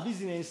wajja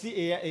bizinensi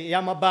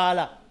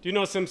ey'amabaala. Do you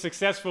know some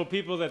successful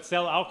people that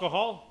sell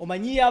alcohol?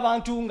 Omanyiyo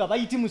abantu nga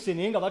bayitimuse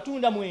naye nga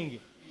batunda mwenge.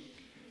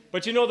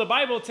 But you know, the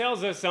Bible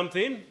tells us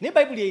something, Naye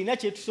Bayibuli erina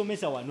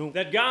kyetusomesa wano.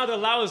 that God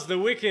allows the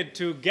wicked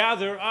to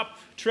gather up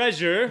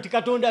treasure Nti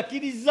Katonda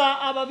akkiriza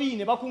ababi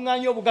ne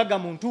bakuŋŋaanya obugagga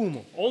mu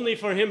ntuumo. only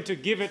for him to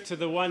give it to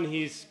the one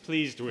he's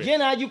pleased with. Ye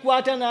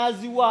n'agikwata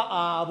n'aziwa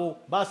abo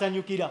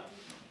baasanyukira.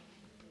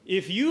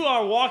 If you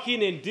are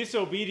walking in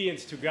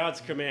disobedience to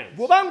God's commands,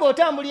 Bw'oba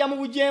ng'otambulira mu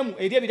bujeemu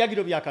eri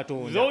ebiragiro bya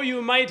Katonda, though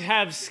you might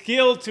have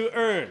skill to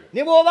earn,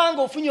 ne bw'oba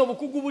ng'ofunye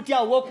obukugu butya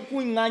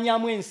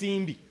obw'okukuŋŋaanyaamu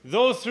ensimbi,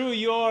 though through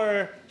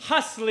your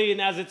hustling,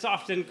 as it's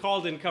often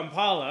called in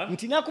Kampala,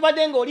 nti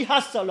nakubadde ng'oli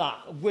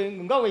hasala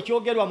nga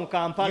weekyogerwa mu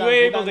Kampala, You were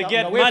able to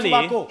get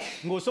weefubako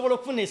ng'osobola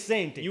okufuna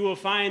essente, you will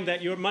find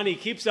that your money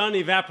keeps on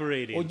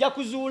evaporating ojja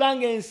kuzuula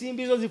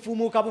ng'ensimbi zo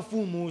zifuumuuka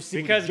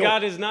bufuumuusi because bulijjo.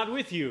 God is not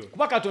with you.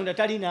 Kuba Katonda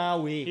tali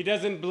naawe. He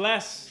doesn't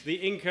bless the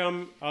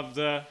income of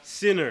the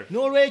sinner.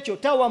 N'olwekyo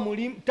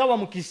tawa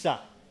mukisa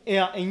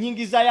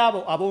ennyingiza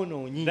y'abo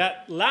aboonoonyi.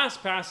 That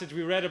last passage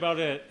we read about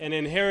an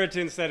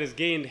inheritance that is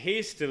gained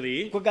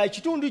hastily Kwega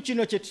ekitundu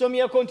kino kye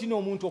tusomyeko nti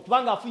n'omuntu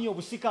okubanga afunye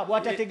obusika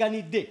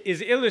bw'atateganidde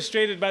is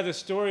illustrated by the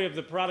story of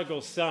the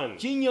prodigal son.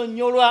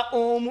 kinnyonnyolwa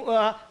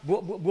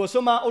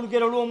bw'osoma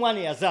olugero lw'omwana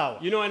eyazaawa.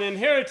 You know, an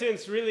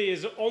inheritance really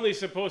is only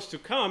supposed to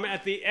come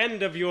at the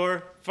end of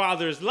your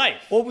father's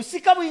life.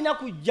 Obusika bulina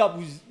kujja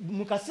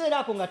mu kaseera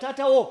ako nga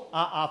taatawo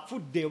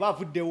afudde oba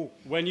avuddewo.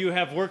 When you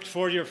have worked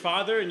for your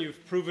father and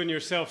you've proven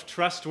yourself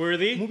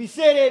trustworthy. Mu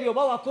biseera ebyo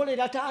oba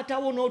wakolera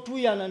taatawo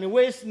n'otuuyana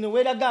ne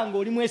weeraga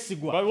ng'oli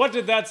mwesigwa. But what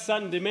did that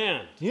son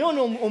demand? Naye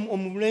ono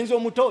omulenzi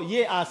omuto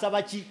ye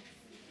asaba ki?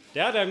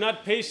 Dad, I'm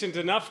not patient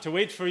enough to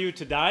wait for you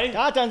to die.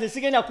 Taata nze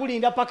sigenda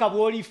kulinda paka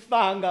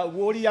bw'olifa nga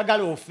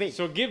bw'oliyagala ofe.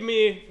 So give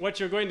me what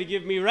you're going to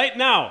give me right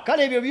now.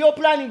 Kale ebyo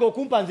by'opulaninga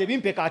okumpa nze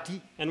bimpe kati.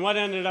 And what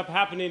ended up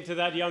happening to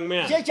that young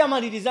man? Ki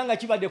ekyamaliriza nga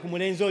kibadde ku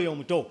mulenzi oyo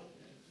omuto?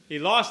 He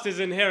lost his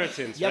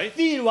inheritance, right?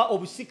 Yafiirwa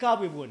obusika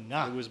bwe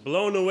bwonna. He was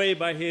blown away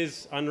by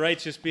his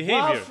unrighteous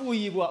behavior.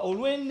 Bwafuuyibwa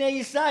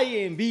olw'enneeyisa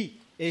ye embi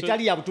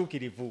etali ya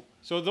butuukirivu.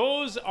 So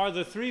those are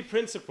the three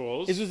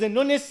principles Ezo ze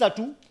nnono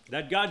essatu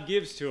that God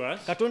gives to us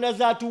Katonda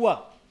z'atuwa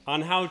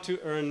on how to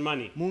earn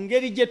money. mu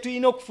ngeri gye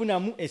tulina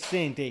okufunamu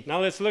essente.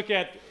 Now let's look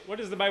at what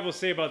does the Bible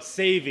say about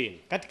saving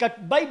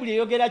Kati Bayibuli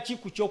eyogera ki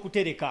ku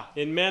ky'okutereka?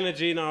 in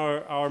managing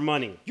our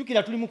money.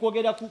 Jjukira tuli mu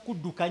kwogera ku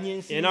kuddukanya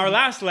ensi. In our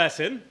last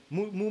lesson,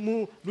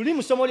 luli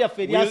mu ssomo lyaffe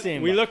we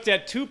eryasemba looked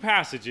at two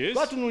passages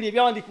twatunuulira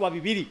ebyawandiikibwa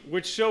bibiri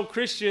which show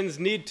Christians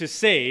need to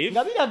save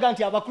nga biraga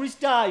nti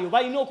abakristaayo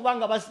balina okuba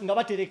nga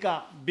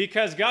batereka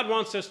because God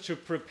wants us to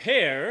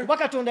prepare kuba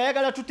Katonda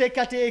ayagala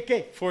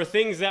tuteekateeke for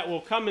things that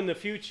will come in the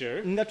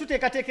future. nga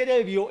tuteekateekera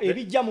ebyo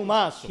ebijja mu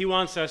maaso He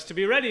wants us to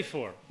be ready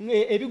for,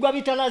 ebigwa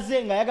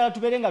bitalaze ng'ayagala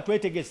tubeere nga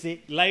twetegese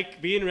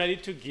like being ready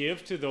to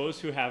give to those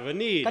who have a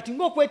need. kati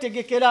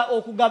ng'okwetegekera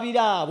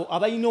okugabira abo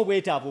abalina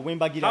obwetaavu How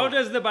obwembagirawo.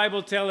 does the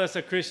Bible tell us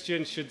a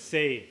Christian should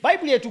save?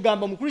 Bayibuli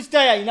etugamba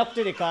omukristaayo alina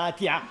kutereka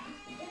atya.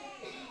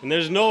 And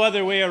there's no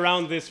other way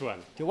around this one.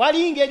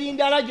 Tewali ngeri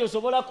ndala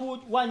gy'osobola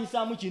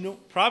kuwanyisaamu kino.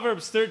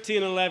 Proverbs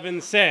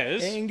 13:11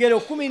 says, Engero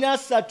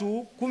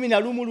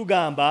 13:11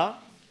 lugamba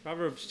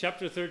Proverbs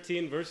chapter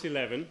 13 verse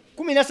 11,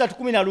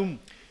 13:11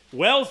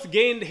 wealth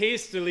gained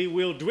hastily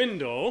will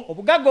dwindle,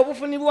 obugagga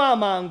obufunibwa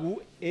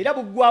amangu era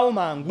buggwawo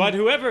mangu, but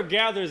whoever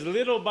gathers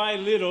little by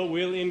little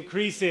will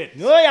increase it.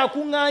 n'oyo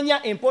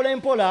akuŋŋaanya empola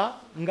empola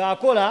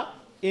ng'akola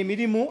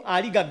emirimu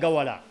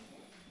aligaggawala.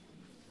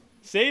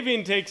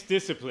 Saving takes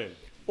discipline.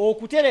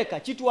 Okutereka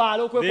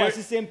kitwala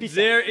okwekwasisa empisa.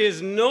 There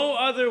is no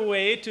other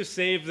way to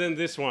save than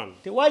this one.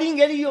 Tewali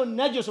ngeri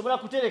yonna gy'osobola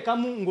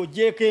kuterekamu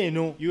ng'oggyeko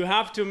eno. You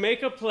have to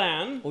make a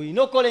plan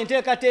Olina okukola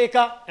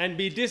enteekateeka and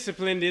be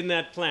disciplined in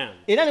that plan.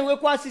 era ne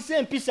weekwasisa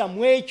empisa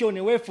mu ekyo ne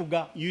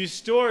weefuga. You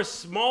store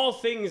small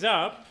things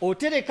up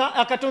Otereka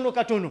akatono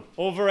katono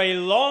over a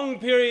long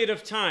period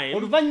of time,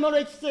 oluvannyuma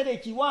lw'ekiseera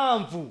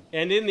ekiwanvu,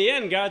 and in the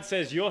end, God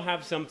says you'll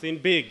have something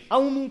big.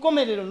 awo mu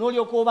nkomerero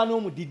n'olyoka oba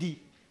n'omudidi.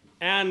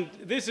 And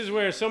this is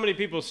where so many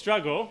people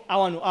struggle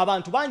Awano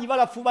abantu bangi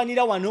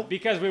balafubanira wano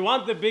because we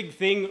want the big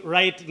thing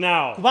right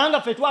now.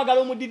 kubanga ffe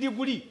twagala omudidi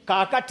guli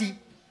kaakati.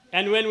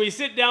 And when we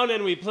sit down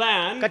and we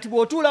plan, Kati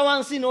bw'otuula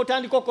wansi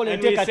n'otandika okukola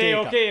and we say,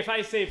 enteekateeka okay, if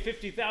I save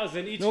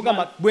 50,000 each n'ogamba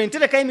month bwe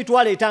nterekayo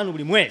emitwalo 5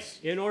 buli mwezi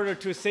in order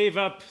to save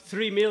up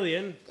 3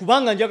 million,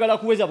 kubanga njagala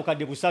kuweza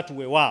bukadde 3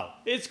 weewaawo,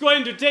 it's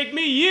going to take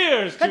me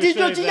years to kati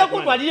ekyo save kijja that money.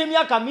 kutwalira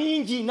emyaka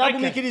mingi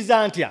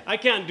n'agumikiriza ntya. I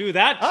can't do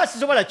that.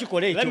 Sisobola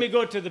kikola Let me ekyo.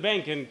 go to the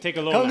bank and take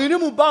a loan. Kangende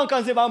mu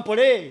banka nze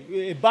bampole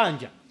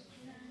ebbanja.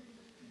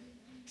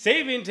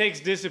 Saving takes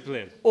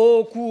discipline.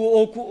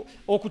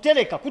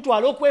 Okutereka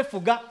kutwala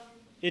okwefuga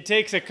It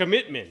takes a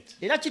commitment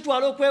era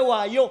kitwala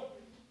okwewaayo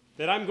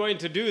that I'm going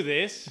to do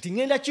this nti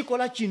ngenda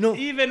kikola kino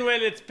even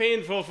when it's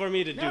painful for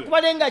me to do it.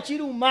 nakubadde nga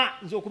kiruma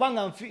nze okuba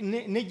nga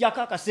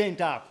nejjako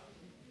akasente ako.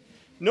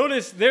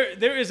 Notice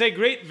there is a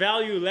great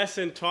value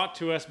lesson taught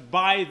to us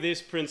by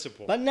this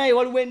principle. Bannaye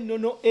waliwo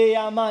ennono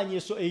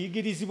ey'amaanyi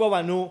eyigirizibwa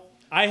wano.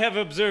 I have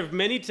observed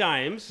many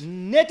times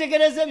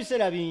Neetegereza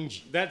ebiseera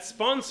bingi that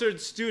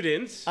sponsored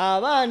students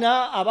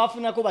abaana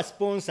abafunako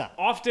basponsa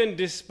often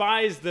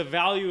despise the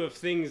value of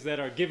things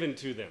that are given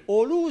to them.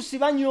 oluusi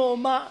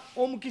banyooma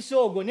omukisa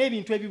ogwo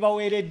n'ebintu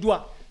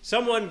ebibaweereddwa.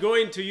 Someone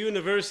going to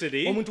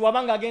university Omuntu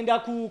wabanga agenda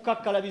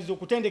kukakkalabiza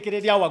okutendekera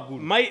erya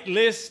waggulu might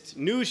list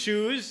new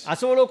shoes,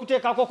 asobola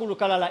okuteekako ku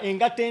lukalala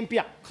engatto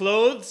empya,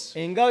 clothes,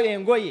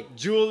 engoye,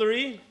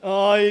 jewelry,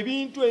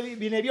 ebintu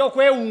bino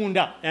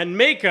ebyokwewunda and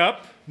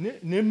makeup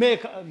ne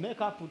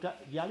makeup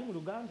byali mu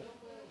Luganda,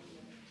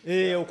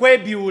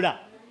 okwebyula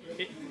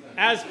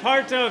as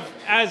part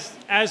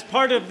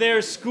of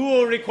their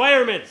school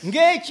requirements.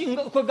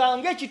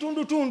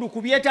 ng'ekitundutundu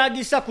ku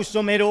byetaagisa ku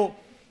ssomero.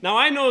 Now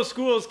I know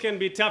schools can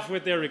be tough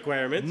with their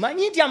requirements,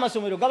 manyi nti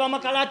amasomero gaba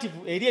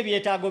makalativu eri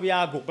ebyetaago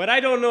byago but I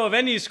don't know of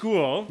any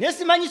school naye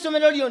simanyi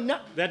ssomero lyonna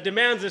that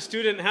demands a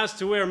student has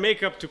to wear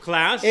makeup to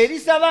class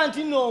erisaba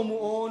nti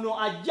ono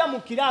ajja mu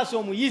kiraasi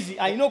omuyizi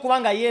alina okuba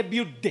nga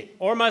yeebyudde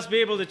or must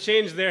be able to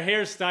change their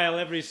hairstyle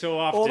every so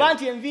oba often.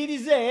 nti enviiri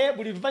ze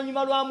buli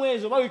luvannyuma lwa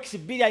mwezi oba wiikisi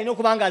bbiri alina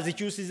okuba nga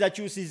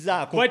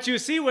azikyusizzaako. But you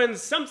see, when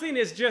something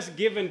is just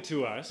given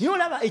to us niye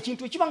olaba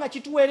ekintu ekiba nga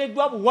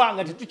kituweereddwa buwa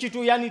nga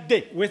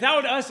tetukituuyanidde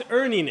without us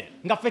earning it,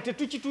 nga ffe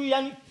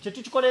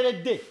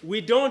tetukikoleredde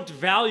we don't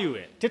value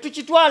it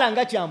tetukitwala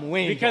nga kya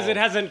because it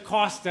muwendo hasn't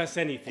cost us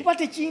anything. kuba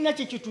tekirina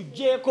kye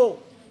kitugjeeko.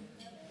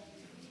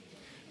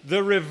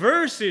 The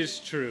reverse is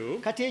true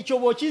kati ekyo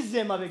bw'okizza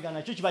emabega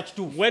nakyo kiba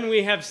kituufu. when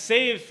we have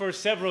saved for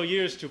several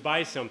years to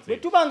buy bwe something.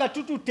 tuba nga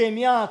tututte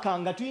emyaka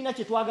nga tulina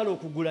kye twagala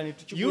okugula ne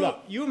tukigula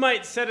You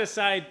might set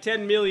aside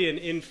 10 million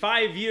in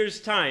 5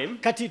 years' time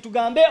kati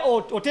tugambe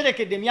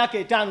oterekedde emyaka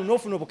 5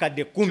 n'ofuna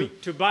obukadde 10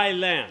 to buy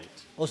land.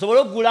 osobole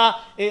okugula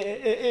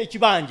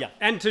ekibanja.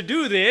 And to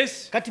do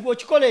this, kati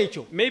bw'okikola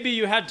ekyo maybe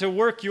you had to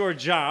work your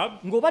job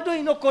ng'obadde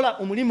olina okukola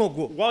omulimu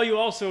gwo while you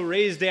also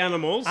raised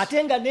animals,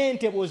 ate nga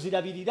n'ente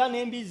bw'ozirabirira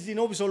n'embizzi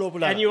n'obusolo and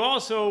obulala you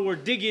also were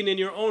digging in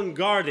your own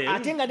garden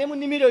ate nga ne mu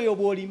nnimiro yo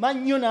bw'olima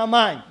nnyo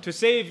n'amaanyi to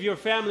save your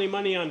family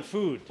money on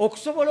food.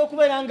 okusobola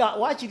okubeera nga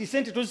waakiri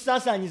sente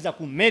tozisaasaanyiza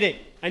ku mmere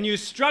And you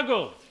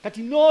struggled.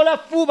 kati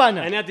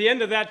n'olafuubana And at the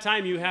end of that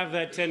time, you have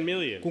that 10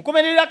 million. ku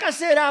nkomerero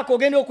akaseera ako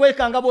ogenda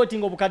okwekanga bw'oti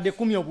ng'obukadde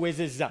 10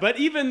 obuwezezza But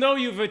even though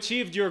you've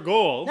achieved your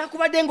goal,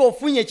 nakubadde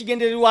ng'ofunye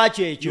ekigendererwa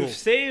kyo ekyo you've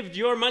saved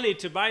your money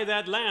to buy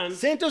that land.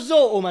 sente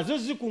zo omaze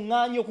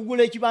ozikuŋŋaanya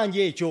okugula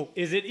ekibanja ekyo.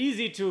 Is it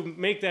easy to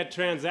make that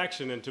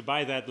transaction and to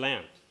buy that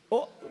land?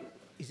 Oh,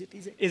 is it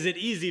easy? Is it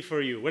easy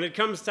for you? When it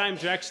comes time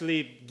to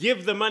actually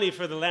give the money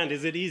for the land,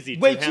 is it easy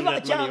to bwe hand kiba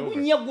that money kyangu over?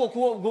 nnyo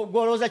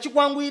gw'olowooza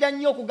kikwanguyira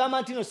nnyo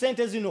okugamba nti no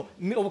sente zino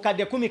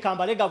obukadde 10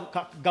 kambale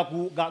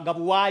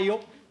gabuwaayo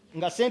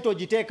nga sente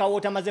ogiteekawo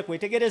otamaze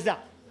kwetegereza.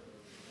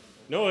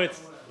 No,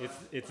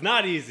 it's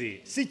not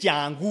easy. si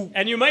kyangu.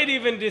 And you might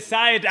even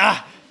decide,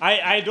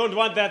 I don't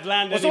want that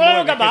land osobola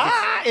anymore okugamba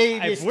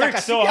because I've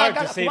worked so hard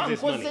to save this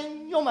nkoze money.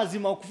 nnyo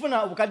mazima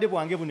okufuna obukadde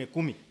bwange buno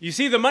 10. You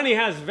see, the money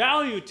has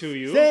value to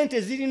you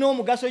sente zirina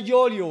omugaso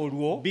gy'oli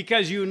olwo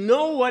because you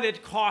know what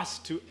it costs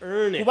to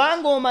earn it.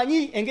 kubanga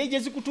omanyi engeri gye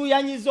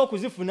zikutuuyanyiza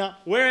okuzifuna.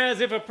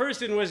 Whereas if a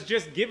person was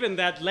just given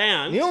that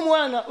land, naye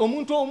omwana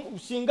omuntu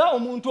singa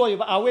omuntu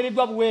oyo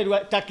aweereddwa buweerwa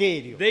ttaka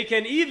eryo they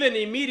can even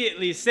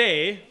immediately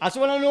say,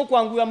 asobola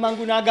n'okwangula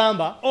mangu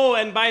n'agamba oh,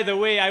 and by the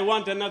way, I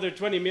want another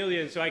 20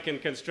 million so I can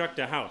construct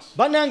a house.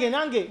 bannange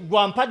nange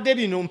gwampadde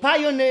bino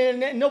mpaayo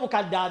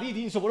n'obukadde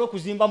 2 nsobole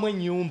okuzimbamu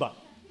ennyumba.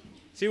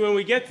 See, when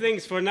we get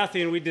things for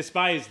nothing, we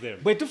despise them.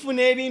 bwe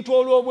tufuna ebintu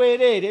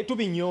olw'obwereere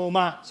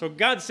tubinyooma. So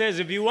God says,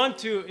 if you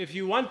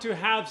want to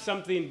have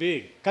something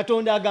big,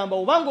 katonda agamba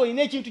obanga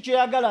olina ekintu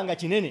ky'oyagala nga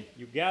kinene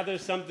you gather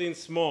something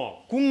small,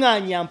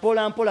 kuŋŋaanya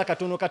mpola mpola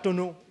katono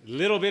katono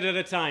little bit at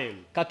a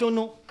time,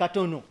 katono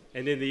katono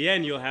and in the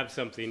end, you'll have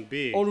something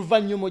big.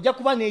 oluvannyuma ojja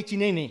kuba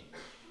n'ekinene.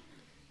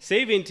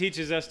 Saving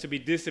teaches us to be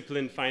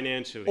disciplined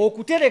financially.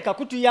 okutereka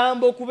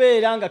kutuyamba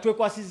okubeera nga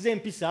twekwasizza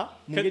empisa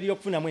mu ngeri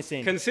y'okufunamu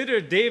esente.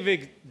 Consider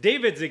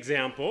David's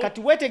example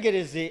kati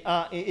weetegereze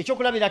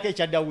ekyokulabirako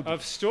ekya Dawudi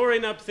of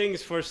storing up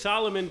things for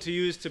Solomon to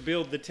use to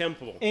build the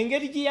temple.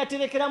 engeri gye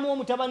yaterekeramu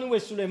omutabani we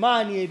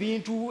Sulemaani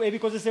ebintu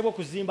ebikozesebwa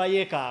okuzimba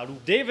yeekaalu.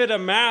 David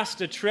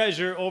amassed a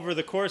treasure over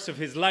the course of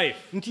his life,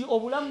 nti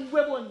obulamu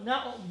bwe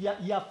bwonna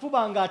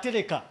yafuba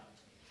ng'atereka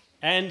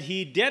and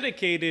he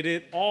dedicated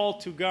it all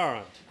to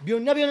God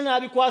byonna byonna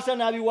n'abikwasa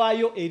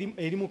n'abiwaayo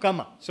eri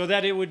Mukama so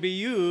that it would be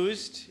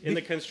used in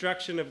the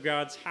construction of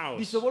God's house.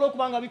 bisobole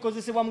okuba nga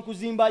bikozesebwa mu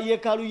kuzimba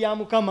yeekaalu ya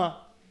Mukama.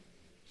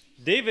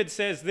 David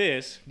says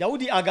this.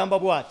 Dawudi agamba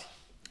bw'ati.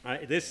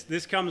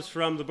 This comes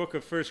from the book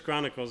of 1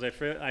 Chronicles.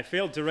 I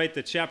failed to write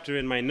the chapter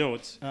in my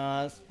notes.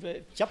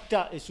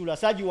 Chapter essula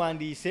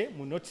saagiwandiise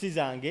mu notisi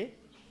zange.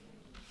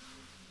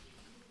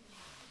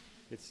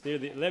 It's near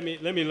the, let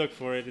me look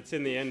for it. It's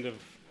in the end of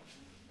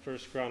 1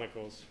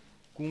 Chronicles.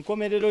 Ku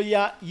nkomerero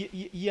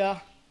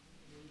ya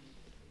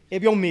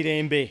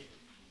ebyomumirembe.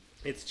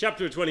 It's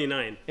chapter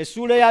 29.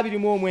 Essula ya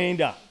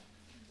 29.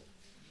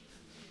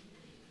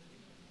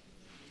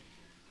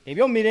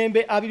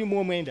 Ebyomumirembe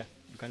 29.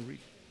 You can read.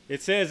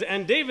 It says,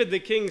 and David the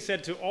king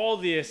said to all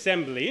the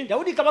assembly,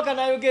 Dawudi kabaka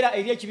n'ayogera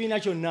eri ekibiina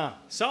kyonna.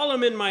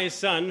 Solomon my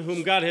son,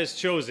 whom God has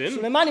chosen,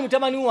 Sulemaani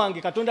mutabani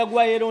wange Katonda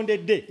gwa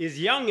yeerondedde. is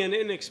young and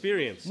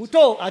inexperienced,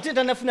 Muto ate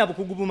tannafuna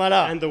bukugu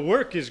bumala. and the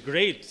work is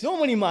great.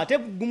 N'omulimu ate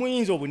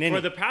gumuyinza For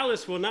obunene. the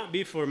palace will not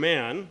be for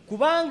man,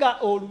 Kubanga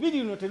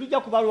olubiri luno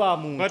terujja kuba lwa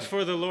muntu. but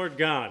for the Lord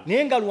God.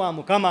 Naye nga lwa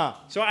Mukama.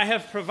 So I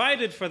have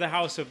provided for the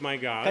house of my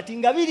God, Kati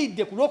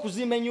ngabiridde ku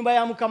lw'okuzimba ennyumba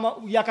ya Mukama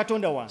ya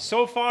Katonda wange.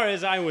 so far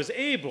as I was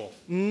able.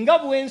 Nga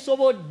bwe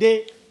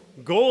nsobodde.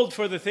 Gold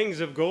for the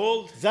things of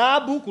gold,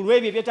 Zaabu ku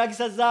lw'ebyo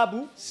ebyetaagisa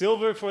zaabu.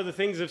 silver for the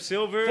things of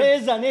silver,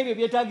 Feeza n'ebyo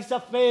ebyetaagisa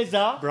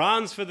feeza.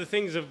 bronze for the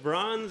things of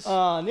bronze,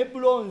 Ne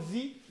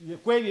bulonzi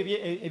kwebyo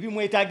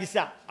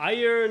ebimwetaagisa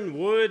iron,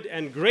 wood,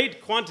 and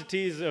great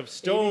quantities of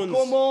stones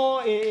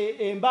ebikomo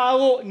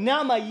embaawo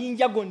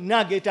n'amayinja gonna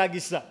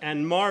ageetaagisa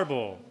and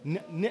marble.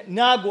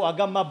 n'ago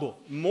aga mabo.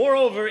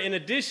 Moreover, in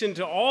addition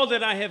to all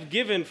that I have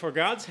given for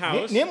God's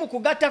house, naye mu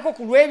kugattako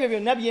ku lw'ebyo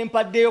byonna bye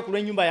mpaddeyo ku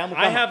lw'ennyumba ya I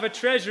Mukama, have a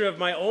treasure of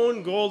my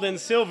own gold and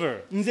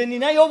silver. nze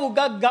ninayo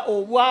obugagga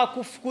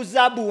ku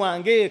zaabu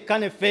wange eka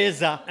ne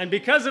ffeeza. And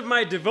because of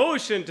my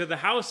devotion to the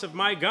house of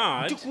my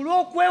God, nti ku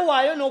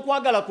lw'okwewaayo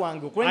n'okwagala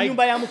kwange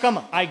okw'ennyumba ya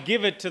Mukama, I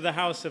give it to the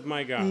house of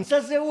my God.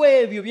 nsazewo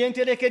ebyo bye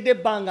nterekedde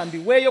ebbanga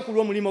mbiweeyo ku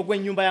lw'omulimu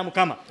gw'ennyumba ya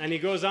Mukama. And he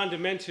goes on to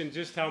mention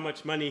just how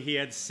much money he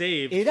had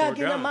saved Era for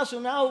agenda God. maaso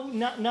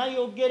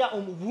n'ayogera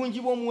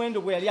obungi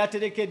bw'omuwendo gwe yali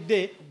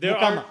aterekedde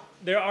Mukama.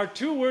 There are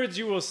two words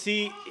you will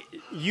see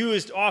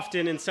used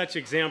often in such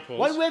examples.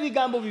 Waliwo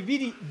ebigambo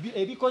bibiri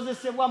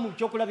ebikozesebwa mu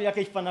kyokulabirako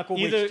ekifaanako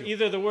bwe kityo.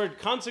 Either the word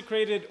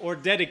consecrated or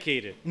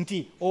dedicated.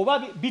 Nti oba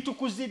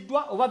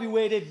bitukuziddwa oba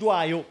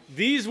biweereddwayo.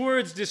 These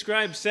words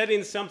describe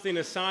setting something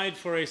aside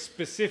for a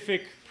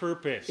specific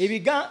purpose.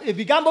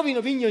 Ebigambo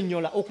bino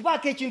binnyonnyola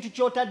okubaako ekintu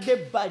ky'otadde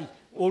ebbali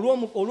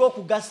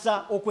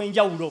olw'okugasa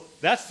okw'enjawulo.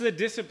 That's the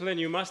discipline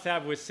you must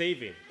have with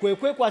saving. Kwe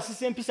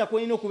kwekwasisa empisa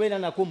kw'olina okubeera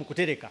nakwo mu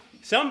kutereka.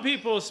 Some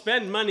people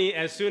spend money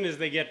as soon as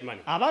they get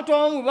money. Abantu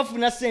abamu bwe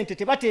bafuna ssente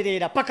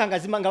tebatereera paka nga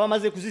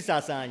bamaze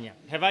kuzisaasaanya.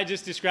 Have I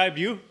just described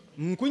you?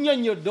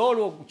 Nkunnyonnyodde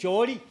olwo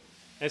ky'oli.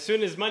 As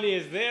soon as money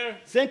is there,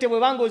 ssente bwe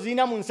banga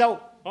oziyina mu nsawo.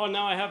 oh,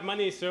 now I have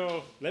money,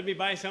 so let me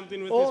buy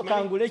something with this money.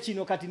 Kangule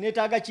kino kati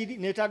neetaaga kiri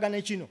neetaaga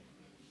ne kino.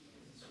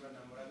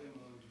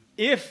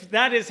 If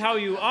that is how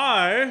you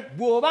are,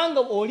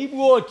 Bw'obanga oli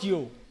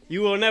bw'otyo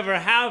you will never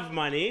have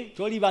money,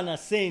 toliba na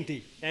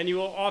ssente. and you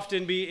will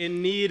often be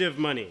in need of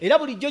money. Era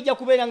bulijjo ojja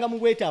kubeeranga mu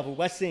bwetaavu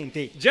bwa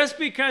ssente. Just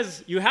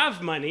because you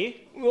have money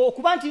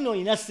Okuba nti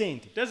n'olina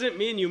ssente doesn't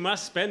mean you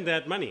must spend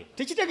that money.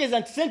 tekitegeeza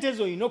nti ssente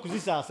ezo olina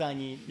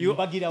okuzisaasaanya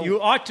mbagirawo.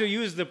 You ought to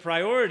use the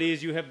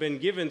priorities you have been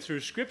given through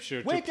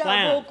Scripture to Weetaaga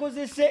plan.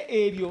 okozese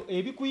ebyo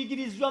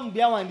ebikuyigirizzwa mu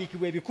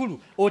byawandiikibwa ebikulu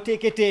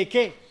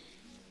oteeketeeke.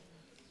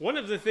 One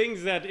of the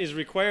things that is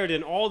required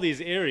in all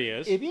these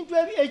areas Ebintu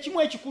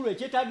ekimu ekikulu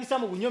ekyetaagisa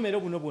mu bunyomero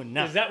buno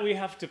bwonna is that we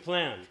have to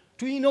plan.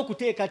 tulina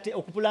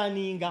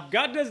okupulaaninga.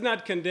 God does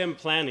not condemn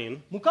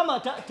planning.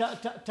 Mukama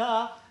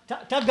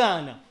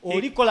tagaana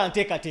olikola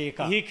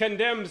nteekateeka. He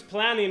condemns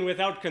planning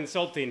without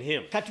consulting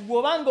him. Kati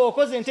bw'obanga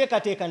okoze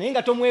enteekateeka naye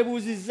nga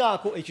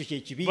tomwebuuzizzaako ekyo kye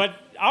kibi. But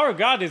our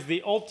God is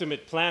the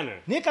ultimate planner.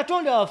 Naye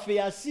Katonda waffe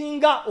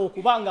yasinga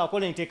okuba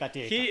ng'akola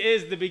enteekateeka. He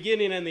is the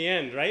beginning and the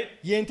end, right?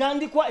 Ye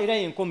ntandikwa era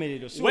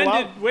y'enkomerero. Si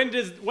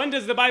When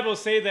does the Bible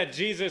say that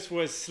Jesus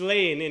was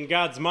slain in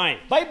God's mind?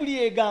 Bayibuli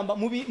egamba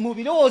mu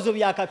birowoozo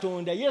bya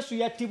Katonda Yesu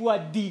yattibwa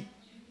ddi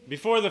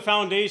Before the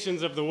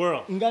foundations of the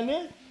world.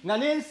 nga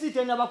n'ensi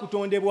tennaba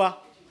kutondebwa.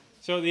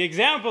 So the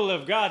example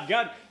of God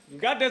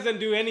doesn't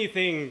do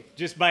anything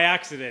just by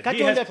accident.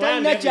 He has Katonda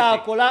planned talina everything.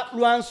 kyakola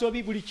lwa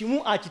nsobi, buli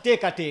kimu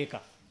akiteekateeka.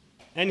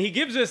 And he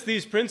gives us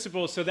these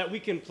principles so that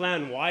we can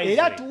plan wisely.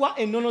 Era tuwa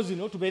ennono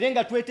zino tubeere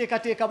nga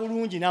tweteekateeka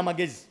bulungi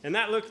n'amagezi. And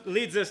that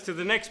leads us to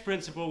the next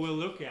principle we'll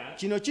look at.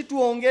 Kino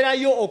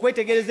kitwongerayo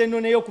okwetegereza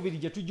ennono ey'okubiri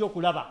gye tujja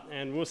okulaba.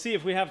 And we'll see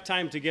if we have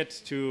time to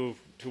get to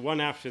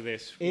one after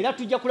this. Era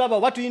tujja kulaba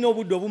oba tulina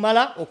obudde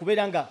obumala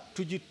okubeera nga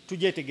The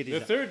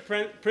tugyetegereza. third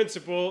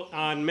principle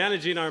on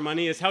managing our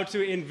money is how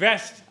to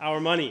invest our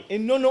money.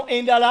 Ennono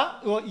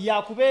endala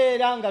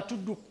yakubeera nga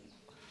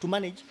to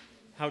manage.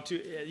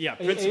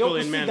 Principle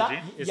in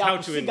managing is how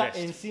to yakusiga invest.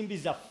 ensimbi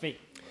zaffe.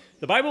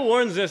 The Bible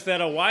warns us that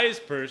a wise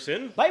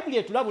person Bayibuli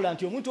etulabula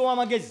nti omuntu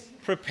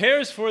ow'amagezi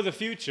prepares for the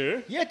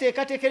future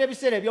yeeteekateekera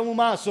ebiseera eby'omu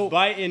maaso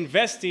by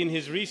investing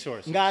his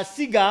resources.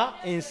 ng'asiga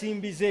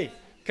ensimbi ze.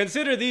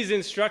 Consider these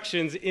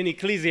instructions in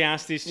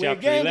Ecclesiastes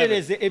chapter 11.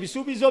 Weegendereze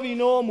ebisuubizo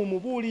bino mu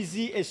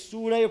Mubuulizi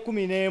essuula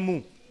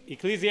ye-11.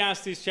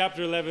 Ecclesiastes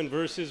chapter 11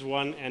 verses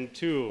 1 and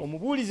 2.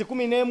 Omubuulizi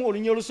 11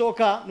 olunya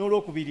olusooka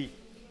n'olwokubiri.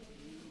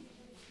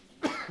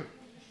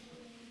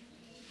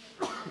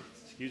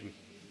 Excuse me.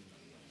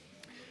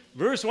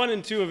 Verse 1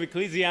 and 2 of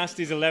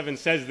Ecclesiastes 11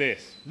 says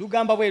this: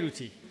 Lugamba bwe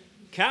luti,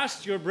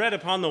 Cast your bread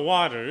upon the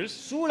waters,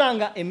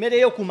 suulanga emmere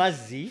yo ku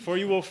mazzi, for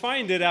you will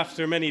find it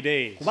after many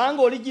days.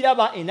 kubanga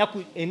oligiraba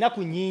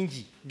ennaku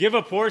nnyingi. Give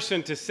a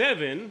portion to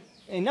 7,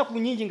 Ennaku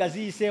nnyingi nga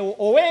ziyiseewo,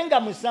 owenga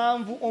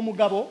 7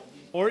 omugabo,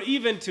 or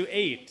even to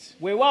 8,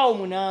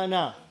 weewaawo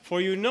 8,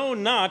 for you know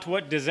not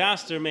what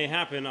disaster may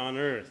happen on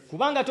earth.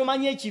 kubanga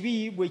tomanyi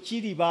ekibi bwe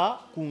kiriba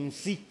ku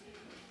nsi.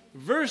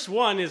 Verse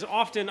 1 is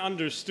often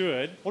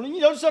understood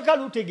Olunyiriri olusooka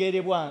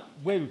lutegeerebwa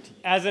bwe luti,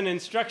 as an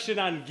instruction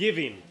on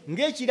giving,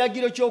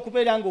 ng'ekiragiro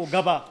ky'okubeera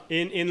ng'ogaba.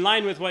 in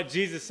line with what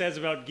Jesus says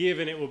about give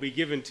and it will be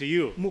given to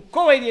you. Mu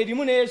kkowe eryo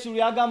erimu ne Yesu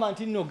lyagamba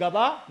nti nno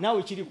gaba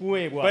naawe kiri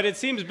kuweebwa. But it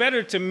seems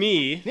better to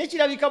me Naye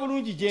kirabika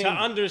bulungi gye to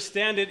ndi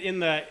understand it in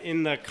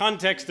the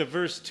context of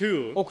verse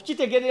 2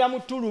 okukitegerera mu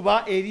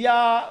ttuluba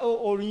erya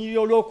olunyiriri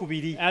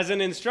olwokubiri as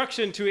an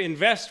instruction to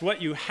invest what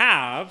you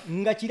have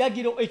nga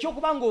kiragiro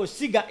ekyokuba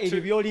ng'osiga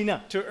ebyo by'olina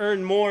to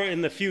earn more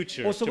in the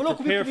future, to osobole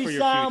prepare for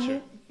your okubikubisaamu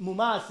future. mu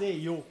maaso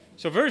eyo.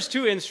 So verse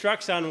 2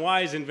 instructs on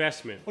wise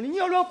investment.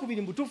 olunyiri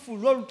olwokubiri mbutuufu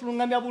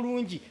lwolutulungamya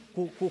bulungi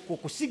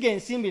kusiga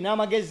ensimbi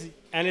n'amagezi.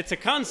 And it's a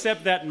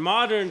concept that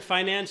modern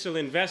financial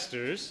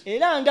investors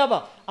era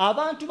ndaba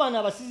abantu bano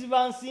abasizi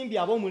ba nsimbi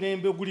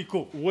ab'omulembe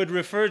guliko would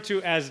refer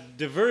to as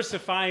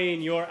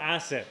diversifying your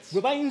assets.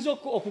 gwe bayinza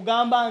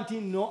okugamba nti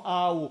nno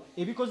awo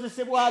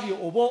ebikozesebwa byo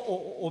oba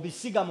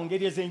obisiga mu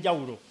ngeri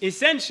ez'enjawulo.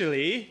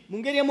 Essentially, mu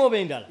ngeri emu oba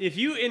endala if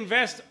you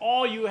invest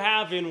all you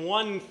have in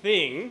one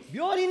thing,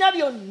 by'olina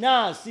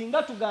byonna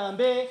singa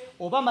tugambe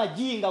oba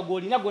magi nga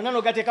gw'olina gonna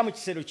n'ogateeka mu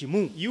kisero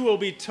kimu, you will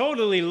be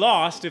totally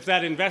lost if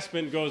that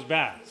investment goes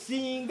bad.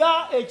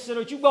 singa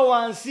ekisero kigwa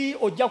wansi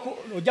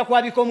ojja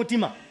kwabika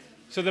omutima.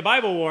 So the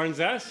Bible warns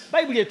us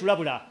bayibuli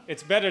etulabula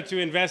it's better to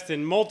invest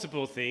in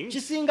multiple things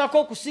kisingako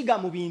okusiga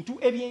mu bintu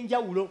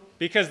eby'enjawulo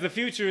because the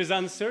future is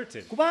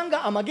uncertain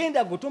kubanga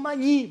amagenda go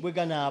tomanyi bwe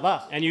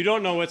ganaaba and you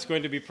don't know what's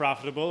going to be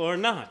profitable or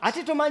not.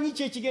 ate tomanyi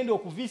ki ekigenda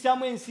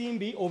okuviisaamu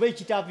ensimbi oba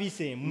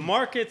ekitaviiseemu.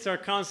 Markets are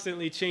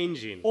constantly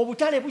changing.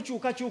 obutale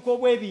bukyukakyuka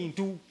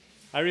obw'ebintu.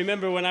 I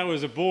remember when I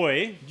was a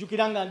boy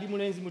jjukira nga ndi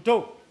mulenzi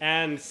muto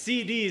and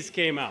CDs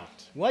came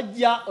out.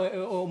 wajja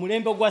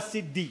omulembe ogwa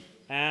CD.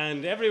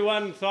 And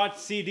everyone thought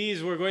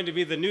CDs were going to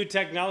be the new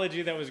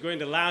technology that was going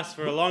to last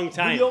for a long buli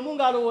time. omu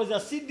ng'alowooza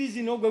CD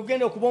zino gwe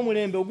gugenda okuba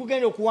omulembe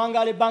ogugenda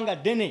okuwangaala ebbanga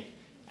ddene.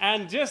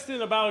 And just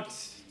in about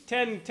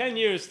 10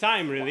 years'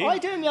 time, really,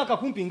 wayitayo emyaka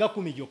kumpi nga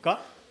 10 gyokka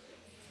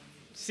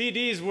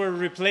CDs were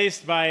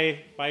replaced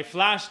by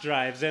flash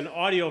drives and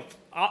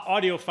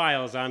audio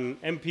files on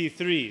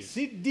MP3s.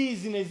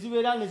 CDs ne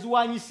zibeera ne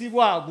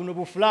ziwanyisibwa guno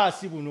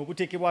bufulaasi buno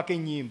obuteekebwako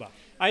ennyimba.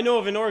 I know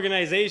of an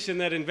organization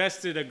that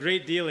invested a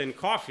great deal in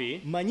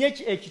coffee. manye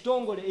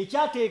ekitongole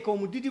ekyateeka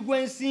omudidi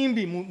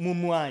gw'ensimbi mu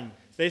mwanyi.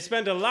 They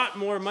spent a lot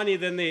more money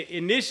than they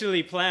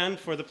initially planned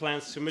for the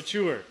plants to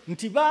mature.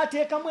 nti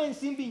baateekamu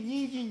ensimbi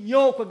nnyingi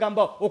nnyo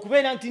okwegamba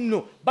okubeera nti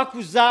nno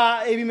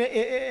bakuza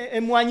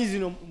emmwanyi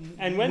zino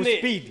And mu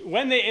speed.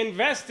 when they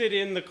invested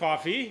in the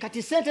coffee,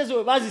 kati sente zo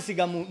bwe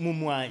baazisiga mu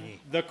mwanyi.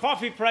 the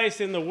coffee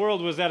price in the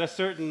world was at a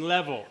certain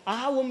level.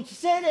 awo mu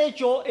kiseera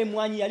ekyo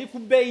emmwanyi yali ku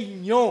bbeeyi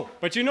nnyo.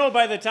 But you know,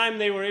 by the time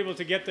they were able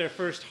to get their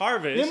first ne mu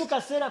harvest,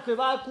 kaseera kwe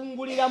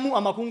baakunguliramu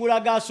amakungula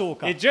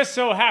agaasooka it just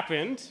so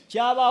happened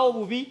kyabaawo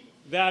bubi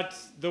that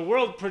the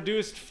world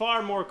produced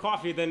far more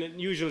coffee than it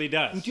usually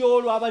does. nti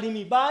olwo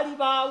abalimi baali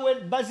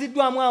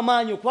baziddwamu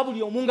amaanyi okuba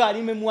buli omu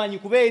ng'alima emmwanyi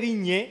kuba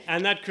erinnye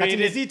And that kati ne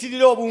created,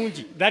 ziyitirira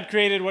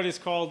obungi. what is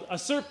called a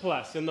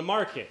surplus in the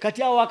market.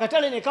 kati awo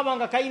akatale ne kaba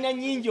nga kalina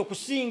nnyingi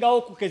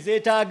okusingawo ku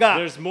kezeetaaga.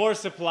 There's more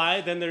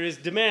supply than there is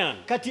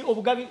demand. kati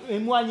obugabi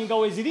emmwanyi nga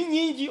weziri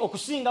nnyingi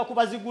okusinga ku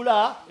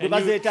bazigula bwe And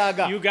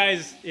bazeetaaga. you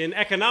guys in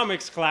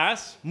economics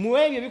class, mu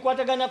ebyo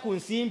ebikwatagana ku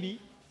nsimbi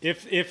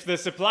if the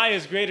supply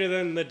is greater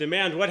than the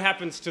demand, what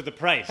happens to the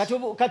price?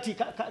 kati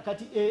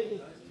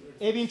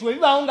ebintu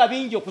ebibaawo nga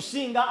bingi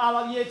okusinga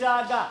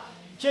ababyetaaga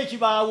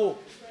kyekibaawo.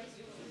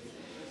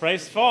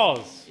 Price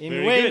falls. Very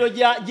emiwendo good.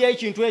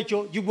 gy'ekintu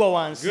ekyo gigwa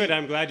wansi. Good,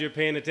 I'm glad you're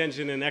paying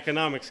attention in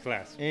economics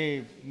class.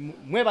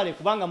 Mwebale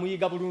kubanga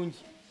muyiga bulungi.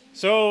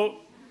 So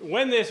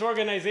when this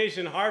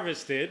organization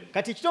harvested,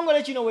 kati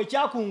ekitongole kino we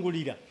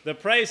kyakungulira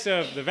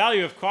the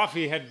value of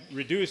coffee had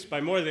reduced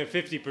by more than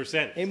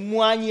 50%.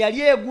 emmwanyi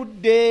yali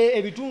egudde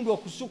ebitundu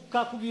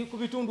okusukka ku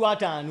bitundu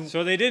 5.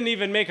 So they didn't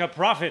even make a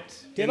profit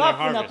in their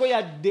tebaafunako harvest.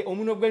 yadde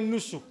omuno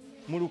gw'ennusu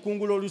mu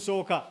lukungulo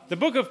olusooka. The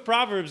book of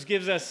Proverbs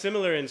gives us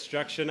similar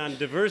instruction on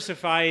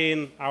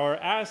diversifying our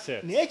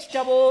assets. naye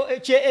ekitabo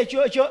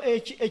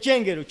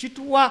ekyengero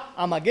kituwa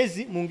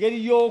amagezi mu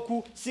ngeri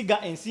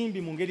y'okusiga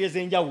ensimbi mu ngeri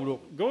ez'enjawulo.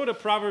 Go to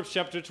Proverbs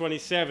chapter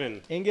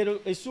 27. engero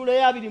essuula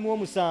ya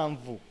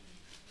 27.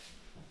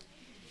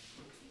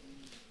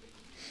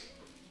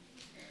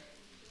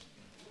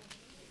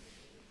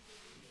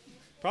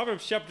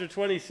 Proverbs chapter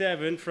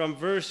 27 from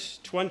verse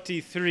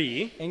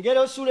 23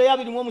 engero essuula ya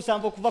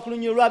 27 okuva ku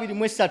lunyiro lwa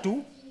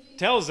 23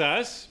 tells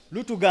us,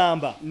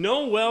 lutugamba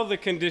know well the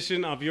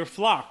condition of your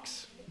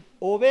flocks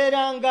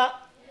obeeranga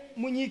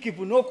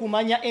munyiikivu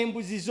n'okumanya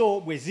embuzi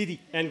zo bwe ziri,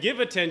 and give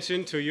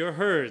attention to your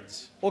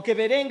herds.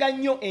 okeberenga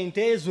nnyo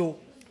ente zo,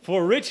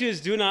 For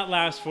riches do not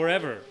last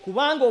forever.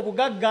 kubanga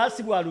obugagga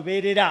si bwa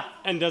lubeerera.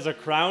 And does a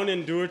crown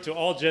endure to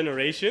all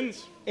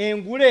generations?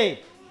 engule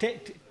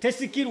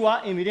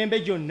tesikirwa emirembe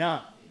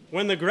gyonna.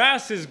 When the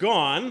grass is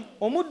gone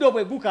omuddo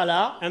bwe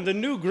gukala and the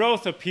new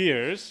growth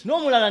appears,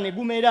 n'omulala ne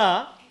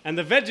gumera, and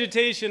the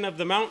vegetation of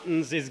the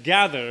mountains is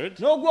gathered,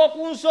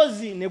 n'ogw'oku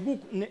nsozi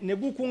ne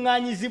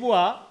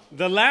gukuŋŋaanyizibwa,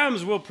 the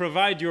lambs will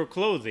provide your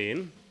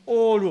clothing,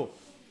 olwo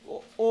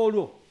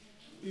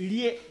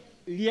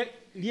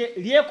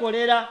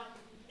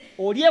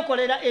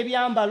olyekolera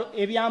ebyambalo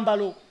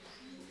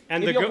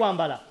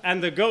ebyokwambala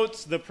and the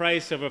goats the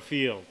price of a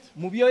field.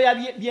 mu byoya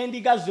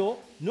by'endiga zo,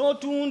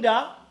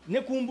 n'otunda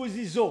ne ku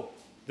mbuzi zo,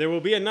 There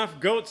will be enough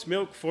goat's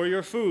milk for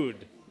your food.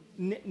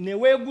 ne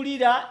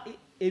weegulira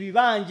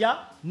ebibanja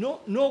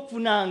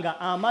n'okufunanga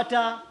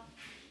amata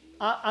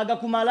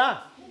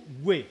agakumala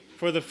gwe.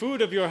 For the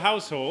food of your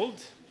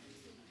household,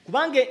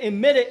 kubanga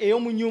emmere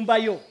ey'omu nnyumba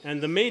yo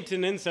and the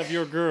maintenance of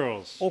your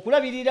girls.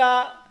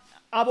 okulabirira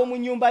ab'omu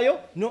nnyumba yo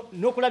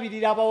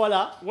n'okulabirira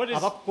abawala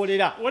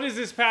abakukolera. What is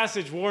this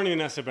passage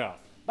warning us about?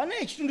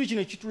 Banaye ekitundu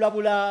kino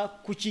kitulabula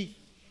ku ki?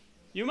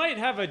 You might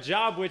have a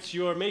job which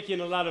you're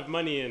making a lot of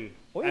money in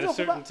at a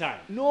certain time.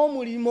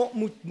 N'omulimo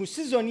mu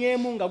sizoni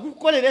emu nga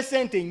gukukolera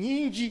sente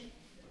nnyingi.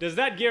 Does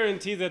that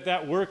guarantee that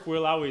that work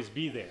will always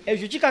be there?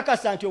 Ekyo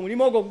kikakasa nti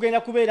omulimu ogwo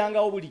gugenda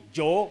kubeerangawo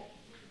bulijjo?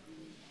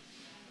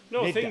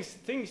 No,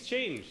 things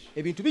change.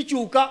 Ebintu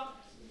bikyuka.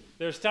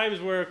 There's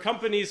times where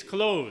companies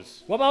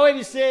close. Wabaawo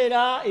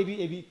ebiseera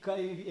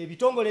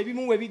ebitongole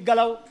ebimu we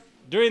biggalawo.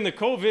 During the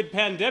COVID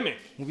pandemic,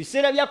 mu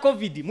biseera bya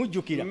COVID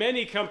mujjukira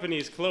many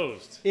companies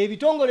closed,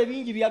 ebitongole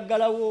bingi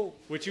byaggalawo,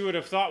 which you would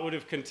have thought would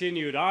have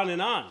continued on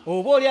and on.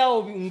 oba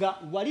oliawo nga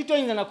wali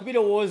toyinza na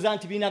kubirowooza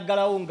nti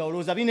binaggalawo nga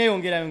olowooza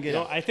bineeyongerayongera.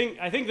 No, I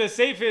think the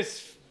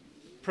safest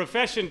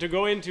profession to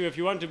go into if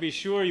you want to be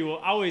sure you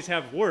will always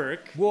have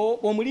work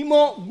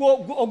omulimo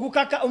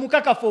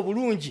omukakafu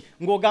obulungi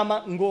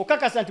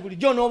ng'okakasa nti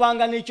bulijjo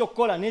onoobanga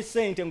n'ekyokukola ne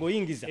ssente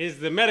ng'oyingiza is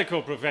the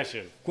medical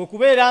profession. kwe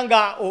kubeera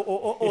nga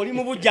oli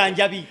mu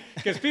bujjanjabi.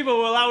 Because people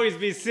will always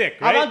be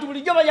sick, right? Abantu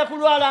bulijjo bajja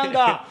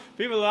kulwalanga.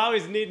 People will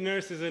always need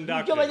nurses and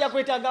bulijjo bajja doctors.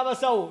 kwetaaga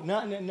abasawo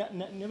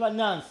ne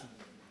bannansi.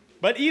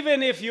 But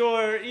even if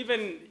your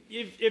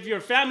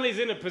family is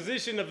in a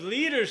position of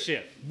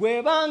leadership,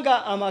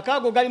 bw'ebanga amaka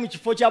go gali mu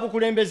kifo kya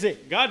bukulembeze,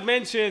 God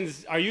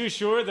mentions, are you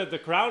sure that the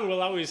crown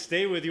will always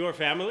stay with your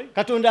family?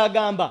 Katonda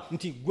agamba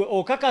nti gwe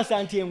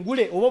okakasa nti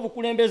engule oba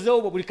obukulembeze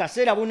obwo buli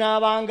kaseera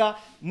bunaabanga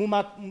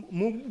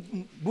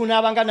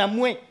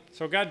nammwe.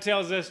 So God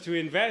tells us to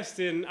invest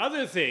in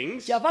other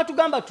things Kyava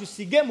tugamba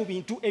tusige mu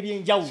bintu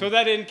eby'enjawulo. so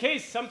that in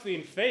case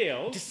something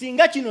fails,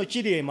 Singa kino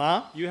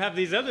kirema, you have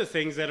these other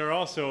things that are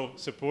also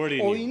supporting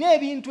you. olina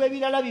ebintu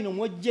ebirala bino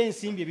mw'ojja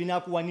ensimbi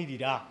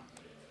ebinaakuwanirira.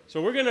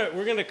 So we're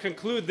gonna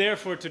conclude there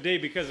for today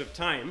because of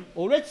time.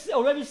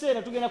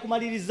 Olw'ebiseera tugenda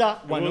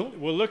kumaliriza wano.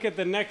 We'll look at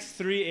the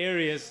next 3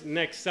 areas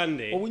next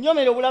Sunday.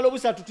 Obunyomero obulala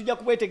obusatu tujja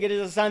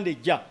kubwetegereza Sunday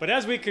ejja. But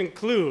as we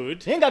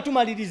conclude, Naye nga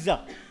tumaliriza,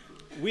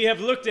 we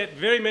have looked at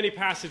very many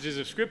passages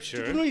of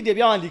Scripture tutunuulidde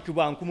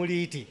ebyawandiikibwa ku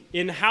muliiti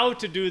in how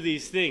to do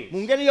these things.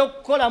 mu ngeri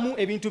y'okukolamu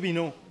ebintu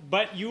bino.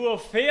 But you will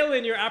fail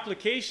in your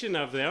application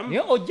of them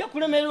Naye ojja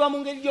kulemererwa mu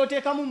ngeri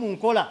gy'oteekamu mu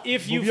nkola.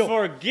 if you mu byo.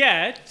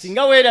 forget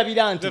Singa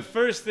weerabira the nti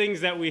first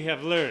things that we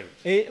have learned.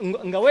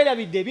 nga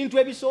weerabidde ebintu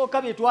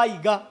ebisooka bye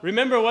twayiga.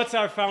 Remember, what's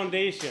our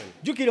foundation?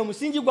 Jjukira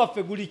omusingi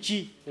gwaffe guli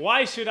ki?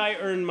 Why should I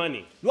earn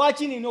money?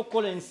 Lwaki nina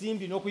okukola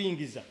ensimbi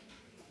n'okuyingiza?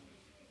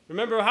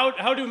 Remember,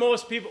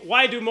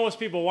 why do most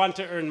people want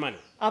to earn money?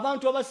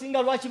 Abantu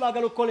abasinga lwaki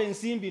baagala okukola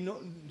ensimbi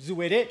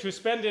ziwere? To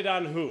spend it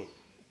on who?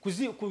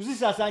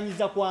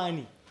 Kuzisaasaanyiza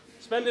kwani?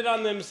 Spend it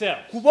on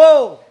themselves,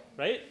 Kubo.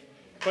 right?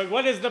 But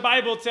what does the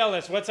Bible tell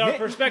us? What's our Ne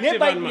perspective on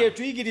Bayibuli money?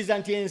 etuyigiriza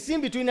nti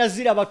ensimbi tulina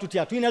ziraba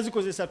tutya, tulina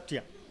zikozesa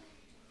tutya.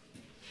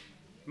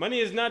 Money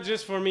is not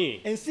just for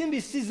me.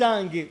 Ensimbi si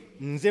zange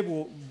nze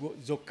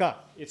zokka.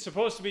 It's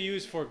supposed to be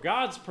used for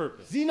God's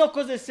purpose. Zirina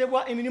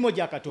okukozesebwa emirimu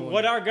gya Katonda.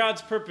 What are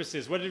God's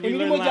purposes? What did we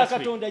learn Emirimu gya last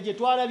week? Katonda gye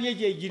twalabye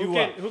gye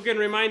giriwa. Who can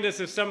remind us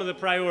of some of the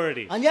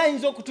priorities? Ani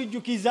ayinza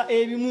okutujjukiza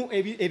ebimu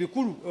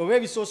ebikulu oba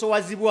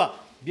ebisoosowazibwa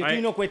bye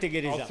tulina I'll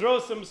okwetegereza. throw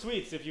some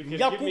sweets if you can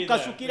Nja give me the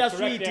kukasukira correct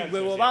switi gwe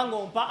answers. obanga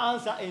ompa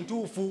ansa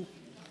entuufu.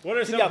 What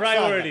are some Sijja kusaaga.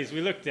 priorities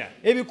we looked at?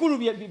 Ebikulu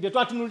bye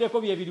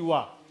twatunuddeko bye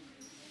biriwa.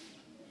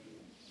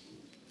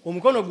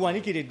 Omukono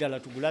guwanikire ddala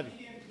tugulabe.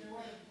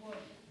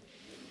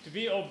 To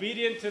be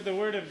obedient to the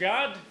word of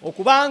God?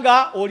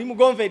 Okubanga oli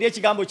mugonvu eri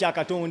ekigambo kya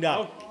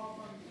Katonda.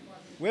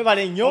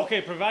 Weebale nnyo.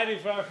 Okay, providing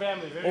for our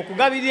family. Very good.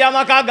 Okugabirira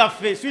amaka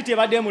gaffe switi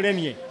ebadde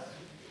emulemye.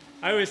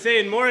 I was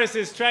saying Morris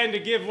is trying to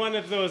give one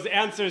of those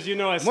answers, a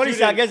Morris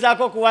student,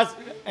 agezaako kuwa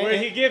where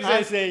he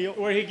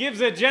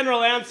gives a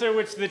general answer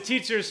which the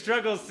teacher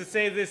struggles to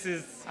say this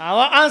is.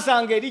 awa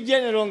ansa nga eri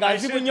genero nga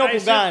nzibu nnyo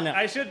okugaana.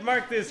 I should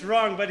mark this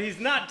wrong, but he's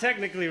not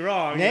technically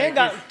wrong. Naye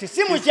nga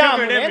si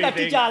mukyamu naye nga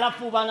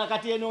tukyalafuubana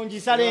kati eno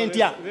ngisale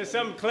ntya. There's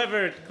some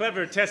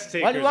clever test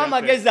takers Waliwo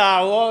out there, amagezi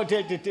awo.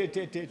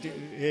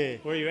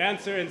 where you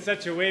answer in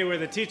such a way where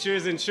the teacher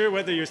isn't sure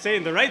whether you're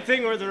saying the right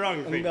thing or the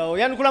wrong thing. Nga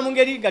oyanukula mu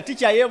ngeri nga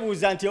tikya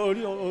yeebuuza nti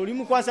oli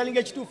mu kwasalinga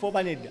ekituufu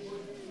oba nedda.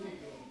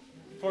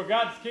 For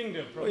God's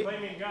kingdom,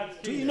 proclaiming God's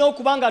kingdom. Tulina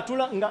okuba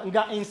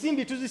nga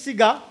ensimbi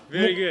tuzisiga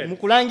Very good. mu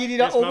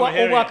kulangirira Yes, Mama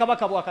Harriet.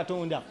 obwakabaka bwa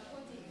Katonda.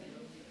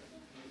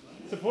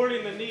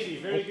 Supporting the needy,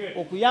 very good.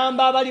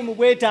 Okuyamba abali mu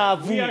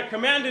bwetaavu. We are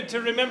commanded to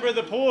remember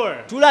the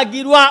poor.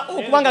 Tulagirwa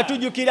okuba nga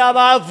tujjukira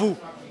abaavu.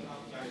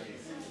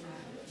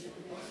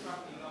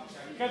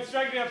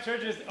 Constructing up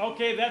churches,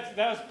 okay, that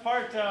was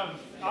part of,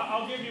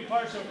 I'll give you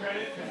partial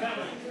credit, because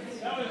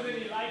that was in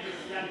Elijah's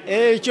strategy.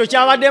 Ekyo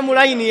kyabadde mu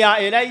layini ya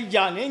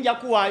Elijah naye nja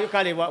kuwaayo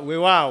kale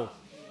weewaawo.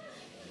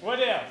 What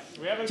else?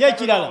 We haven't Kye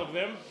covered kirala. all of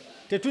them.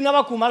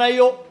 Tetunaba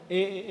kumalayo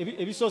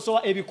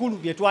ebisoosowa ebikulu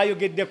bye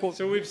twayogeddeko.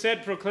 So we've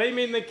said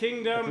proclaiming the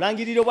kingdom,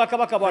 Okulangirira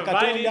obwakabaka bwa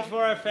providing Katonda,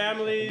 for our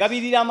families,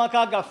 gabirira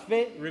amaka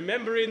gaffe,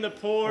 remembering the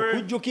poor,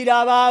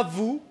 okujjukira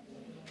abaavu,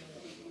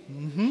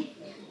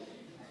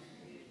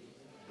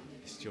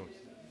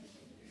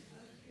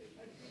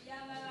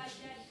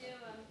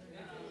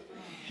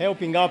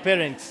 Helping our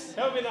parents.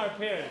 Helping our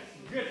parents.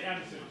 Good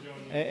answer,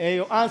 John.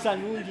 Eyo answer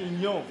nungi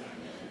nnyo.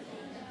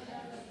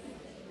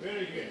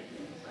 Very good.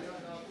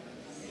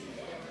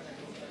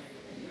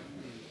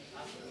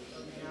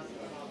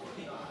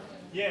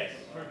 Yes,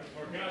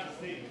 for God's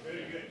things.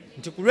 Very good.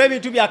 Nti ku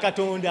lw'ebintu bya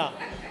Katonda.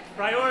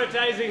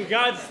 Prioritizing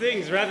God's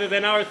things rather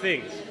than our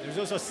things. There's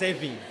also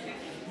saving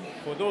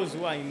for those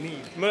who are in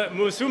need.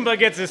 Musumba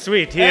gets a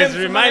sweet. He has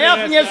reminded us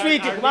Yafunye that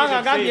sweet our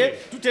kubanga need of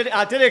agambye saving.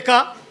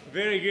 atereka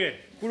Very good.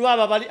 ku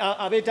lwabo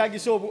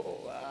abeetagisa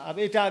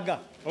abeetaaga.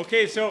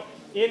 Okay, so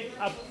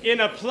in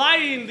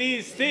applying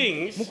these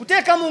things, Mu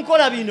kuteeka mu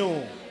nkola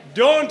bino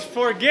don't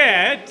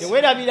forget.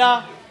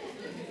 teweerabira.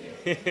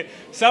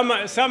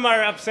 Some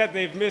are upset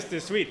they've missed the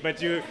sweet, but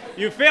you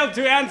failed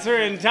to answer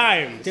in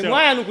time. So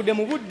Temwayanukudde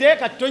mu budde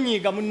kati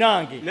tonyiiga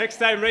munnange. next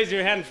time, raise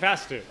your hand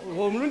faster.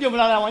 Omulundi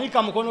omulala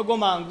wanika mukono gwo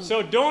mangu.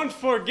 So don't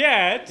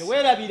forget.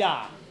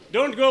 Teweerabira.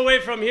 Don't go away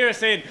from here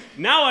saying,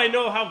 now I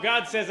know how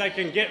God says I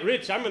can get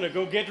rich. I'm going to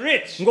go get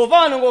rich. Ng'ova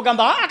wano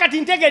ng'ogamba kati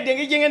ntegedde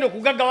engeri gye ngenda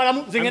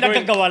okugaggawalamu nze ngenda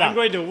gaggawala. I'm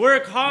going to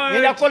work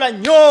Ngenda hard. kukola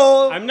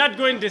nnyo. I'm not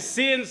going to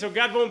sin so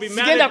God won't be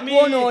mad Sigenda at me.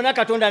 kwonoona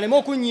Katonda aleme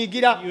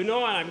okunyiigira. You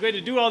know, I'm going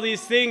to do all these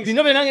things.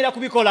 Bino byonna ngenda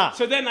kubikola.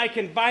 So then I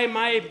can buy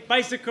my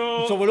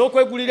bicycle, Nsobole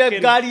okwegulira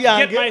can eggaali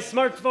get my yange.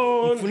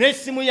 smartphone. Nfune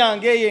essimu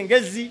yange eyo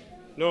engezi.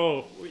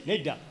 No,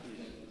 Nedda.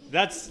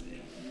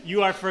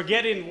 you are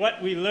forgetting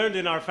what we learned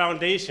in our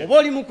foundation. Oba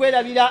oli mu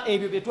kwerabira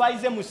ebyo bye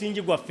twayize mu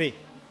musingi gwaffe.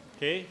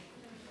 Okay?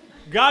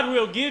 God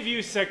will give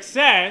you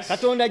success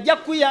Katonda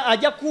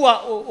ajja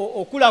kuwa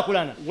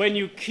okulaakulana when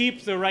you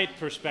keep the right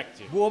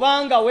perspective.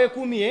 bw'obanga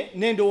weekuumye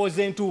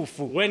n'endowooza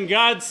entuufu. When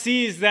God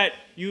sees that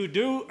you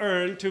do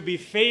earn to be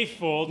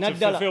faithful to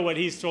Naddala fulfill what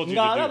He's told you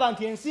to ng'alaba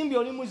nti ensimbi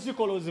oli mu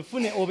zikola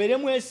ozifune obeere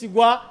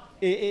mwesigwa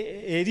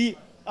eri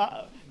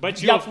But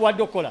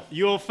byakuwadde okukola.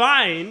 you'll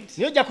find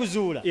Naye ojja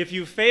kuzuula if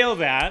you fail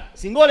that,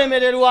 singa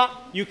olemererwa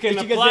you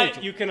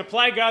can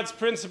apply God's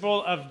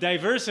principle of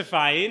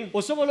diversifying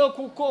osobola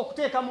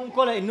okuteeka mu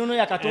nkola ennono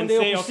ya and Katonda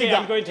say, okay, ey'okusiga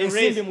I'm going to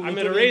ensimbi mu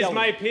bintu raise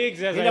my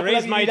pigs as I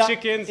raise my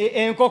chickens,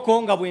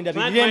 enkoko nga bwe plant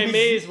ndabirira my embizzi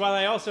maize while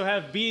I also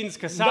have beans,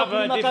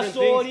 cassava, nga different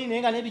kasooli things.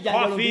 naye nga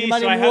n'ebijanjalo Coffee, mbirima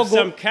so I ne have muwogo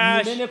some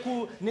cash.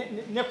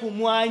 ne ku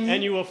mwanyi.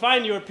 And you will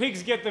find your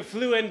pigs get the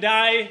flu and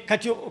die.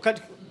 Kati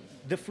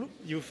the flu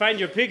You find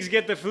your pigs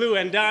get the flu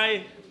and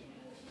die.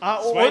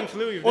 Swine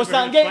flu, you've never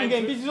heard osange swine flu?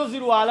 ng'embizzi zo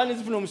zirwala ne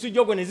zifuna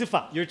omusujja ogwo ne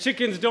zifa. Your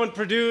chickens don't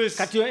produce.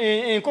 Kati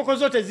enkoko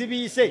zo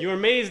tezibiise. Your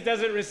maize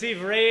doesn't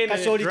receive rain and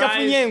it Kasooli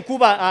tafunye dries.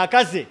 enkuba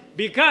akaze.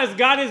 Because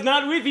God is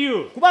not with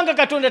you. Kubanga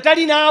Katonda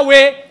tali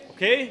naawe.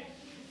 Okay?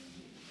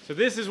 So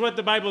this is what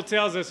the Bible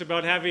tells us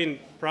about having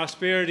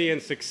prosperity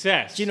and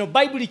success. Kino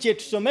Bayibuli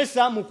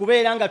kyetusomesa mu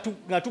kubeera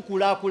nga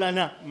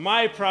tukulaakulana.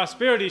 My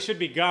prosperity should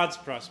be God's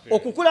prosperity.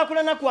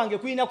 Okukulaakulana kwange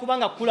kulina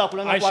kubanga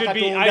kukulaakulana I kwa should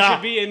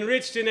Katonda. be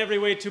enriched in every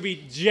way to be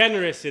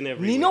generous in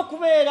every Nina way.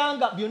 okubeera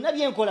nga byonna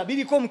bye nkola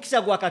biriko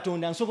omukisa gwa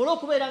Katonda. Nsobole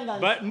okubeera nga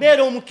But-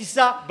 mbeera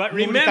omukisa But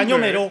mu buli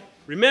kanyomero.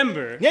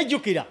 remember,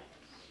 Nejjukira,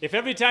 if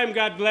every time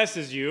God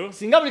blesses you,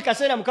 singa buli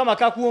kaseera Mukama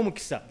kakuwa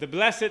omukisa,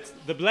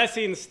 the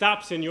blessing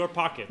stops in your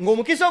pocket,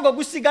 ng'omukisa ogwo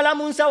gusigala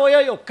mu nsawo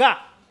yo yokka,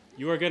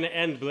 you are going to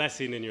end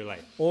blessing in your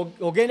life.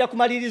 ogenda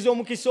kumaliriza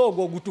omukisa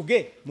ogwo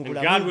ogutuge mu And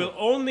bulamu God bwo. will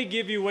only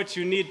give you what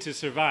you need to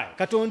survive.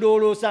 Katonda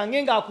olwo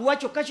osange ng'akuwa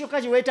kyokka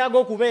kyokka kye weetaaga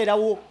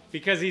okubeerawo.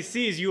 Because He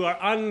sees you are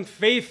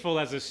unfaithful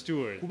as a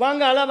steward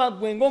Kubanga alaba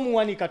gwe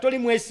ng'omuwanika toli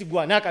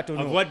mwesigwa of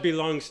n'akatono what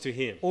belongs to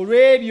Him.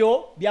 olw'ebyo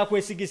And He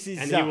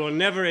byakwesigisiza will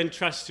never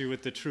entrust you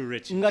with the true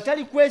riches. nga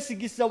tali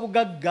kwesigisa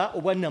bugagga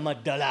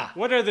obwannamaddala.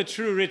 What are the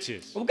true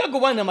riches? Obugagga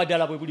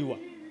obwannamaddala bwe buliwa?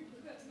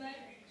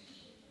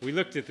 We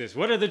looked at this.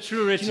 What are the true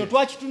Kino riches?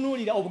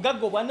 twakitunuulira,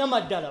 obugagga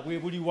obwannamaddala bwe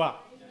buliwa?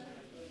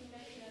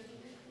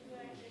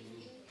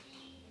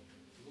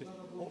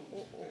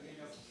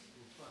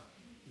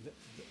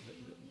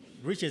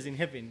 Riches in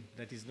heaven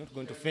that is not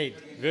going to fade.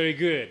 Very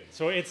good.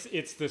 So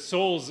it's the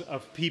souls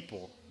of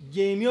people.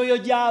 Gy'emyoyo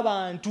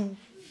gy'abantu.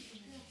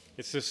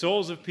 It's the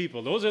souls of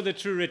people. Those are the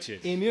true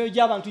riches. Emyoyo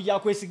gy'abantu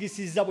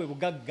gyakwesigisiza bwe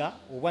bugagga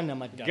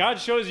obwannamaddala. God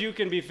shows you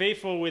can be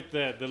faithful with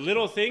the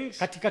little things.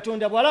 Kati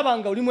Katonda bw'alaba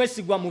nga oli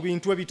mwesigwa mu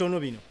bintu ebitono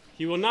bino,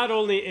 He will not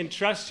only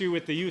entrust you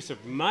with the use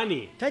of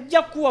money,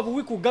 tajja kuwa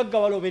buwi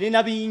kugaggawala obeere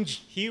na bingi.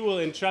 He will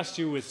entrust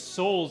you with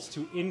souls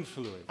to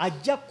influence.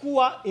 Ajja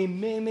kuwa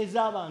emmeeme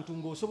z'abantu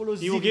ng'osobola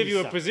He will give you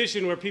a ozirisa.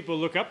 position where people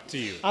look up to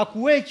you.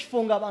 Akuwa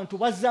ekifo ng'abantu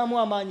bazzaamu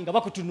amaanyi nga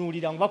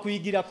bakutunuulira, nga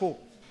bakuyigirako.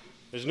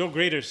 There's no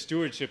greater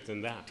stewardship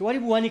than that. Tewali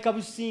buwanika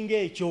businga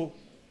ekyo.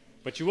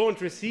 But you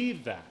won't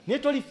receive that. Naye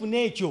tolifuna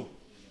ekyo.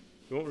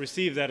 You won't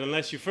receive that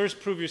unless you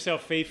first prove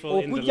yourself faithful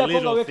in the Okuggyako nga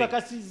little things.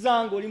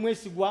 weekakasizza ng'oli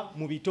mwesigwa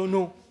mu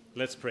bitono.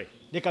 Let's pray.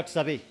 Leka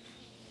tusabe.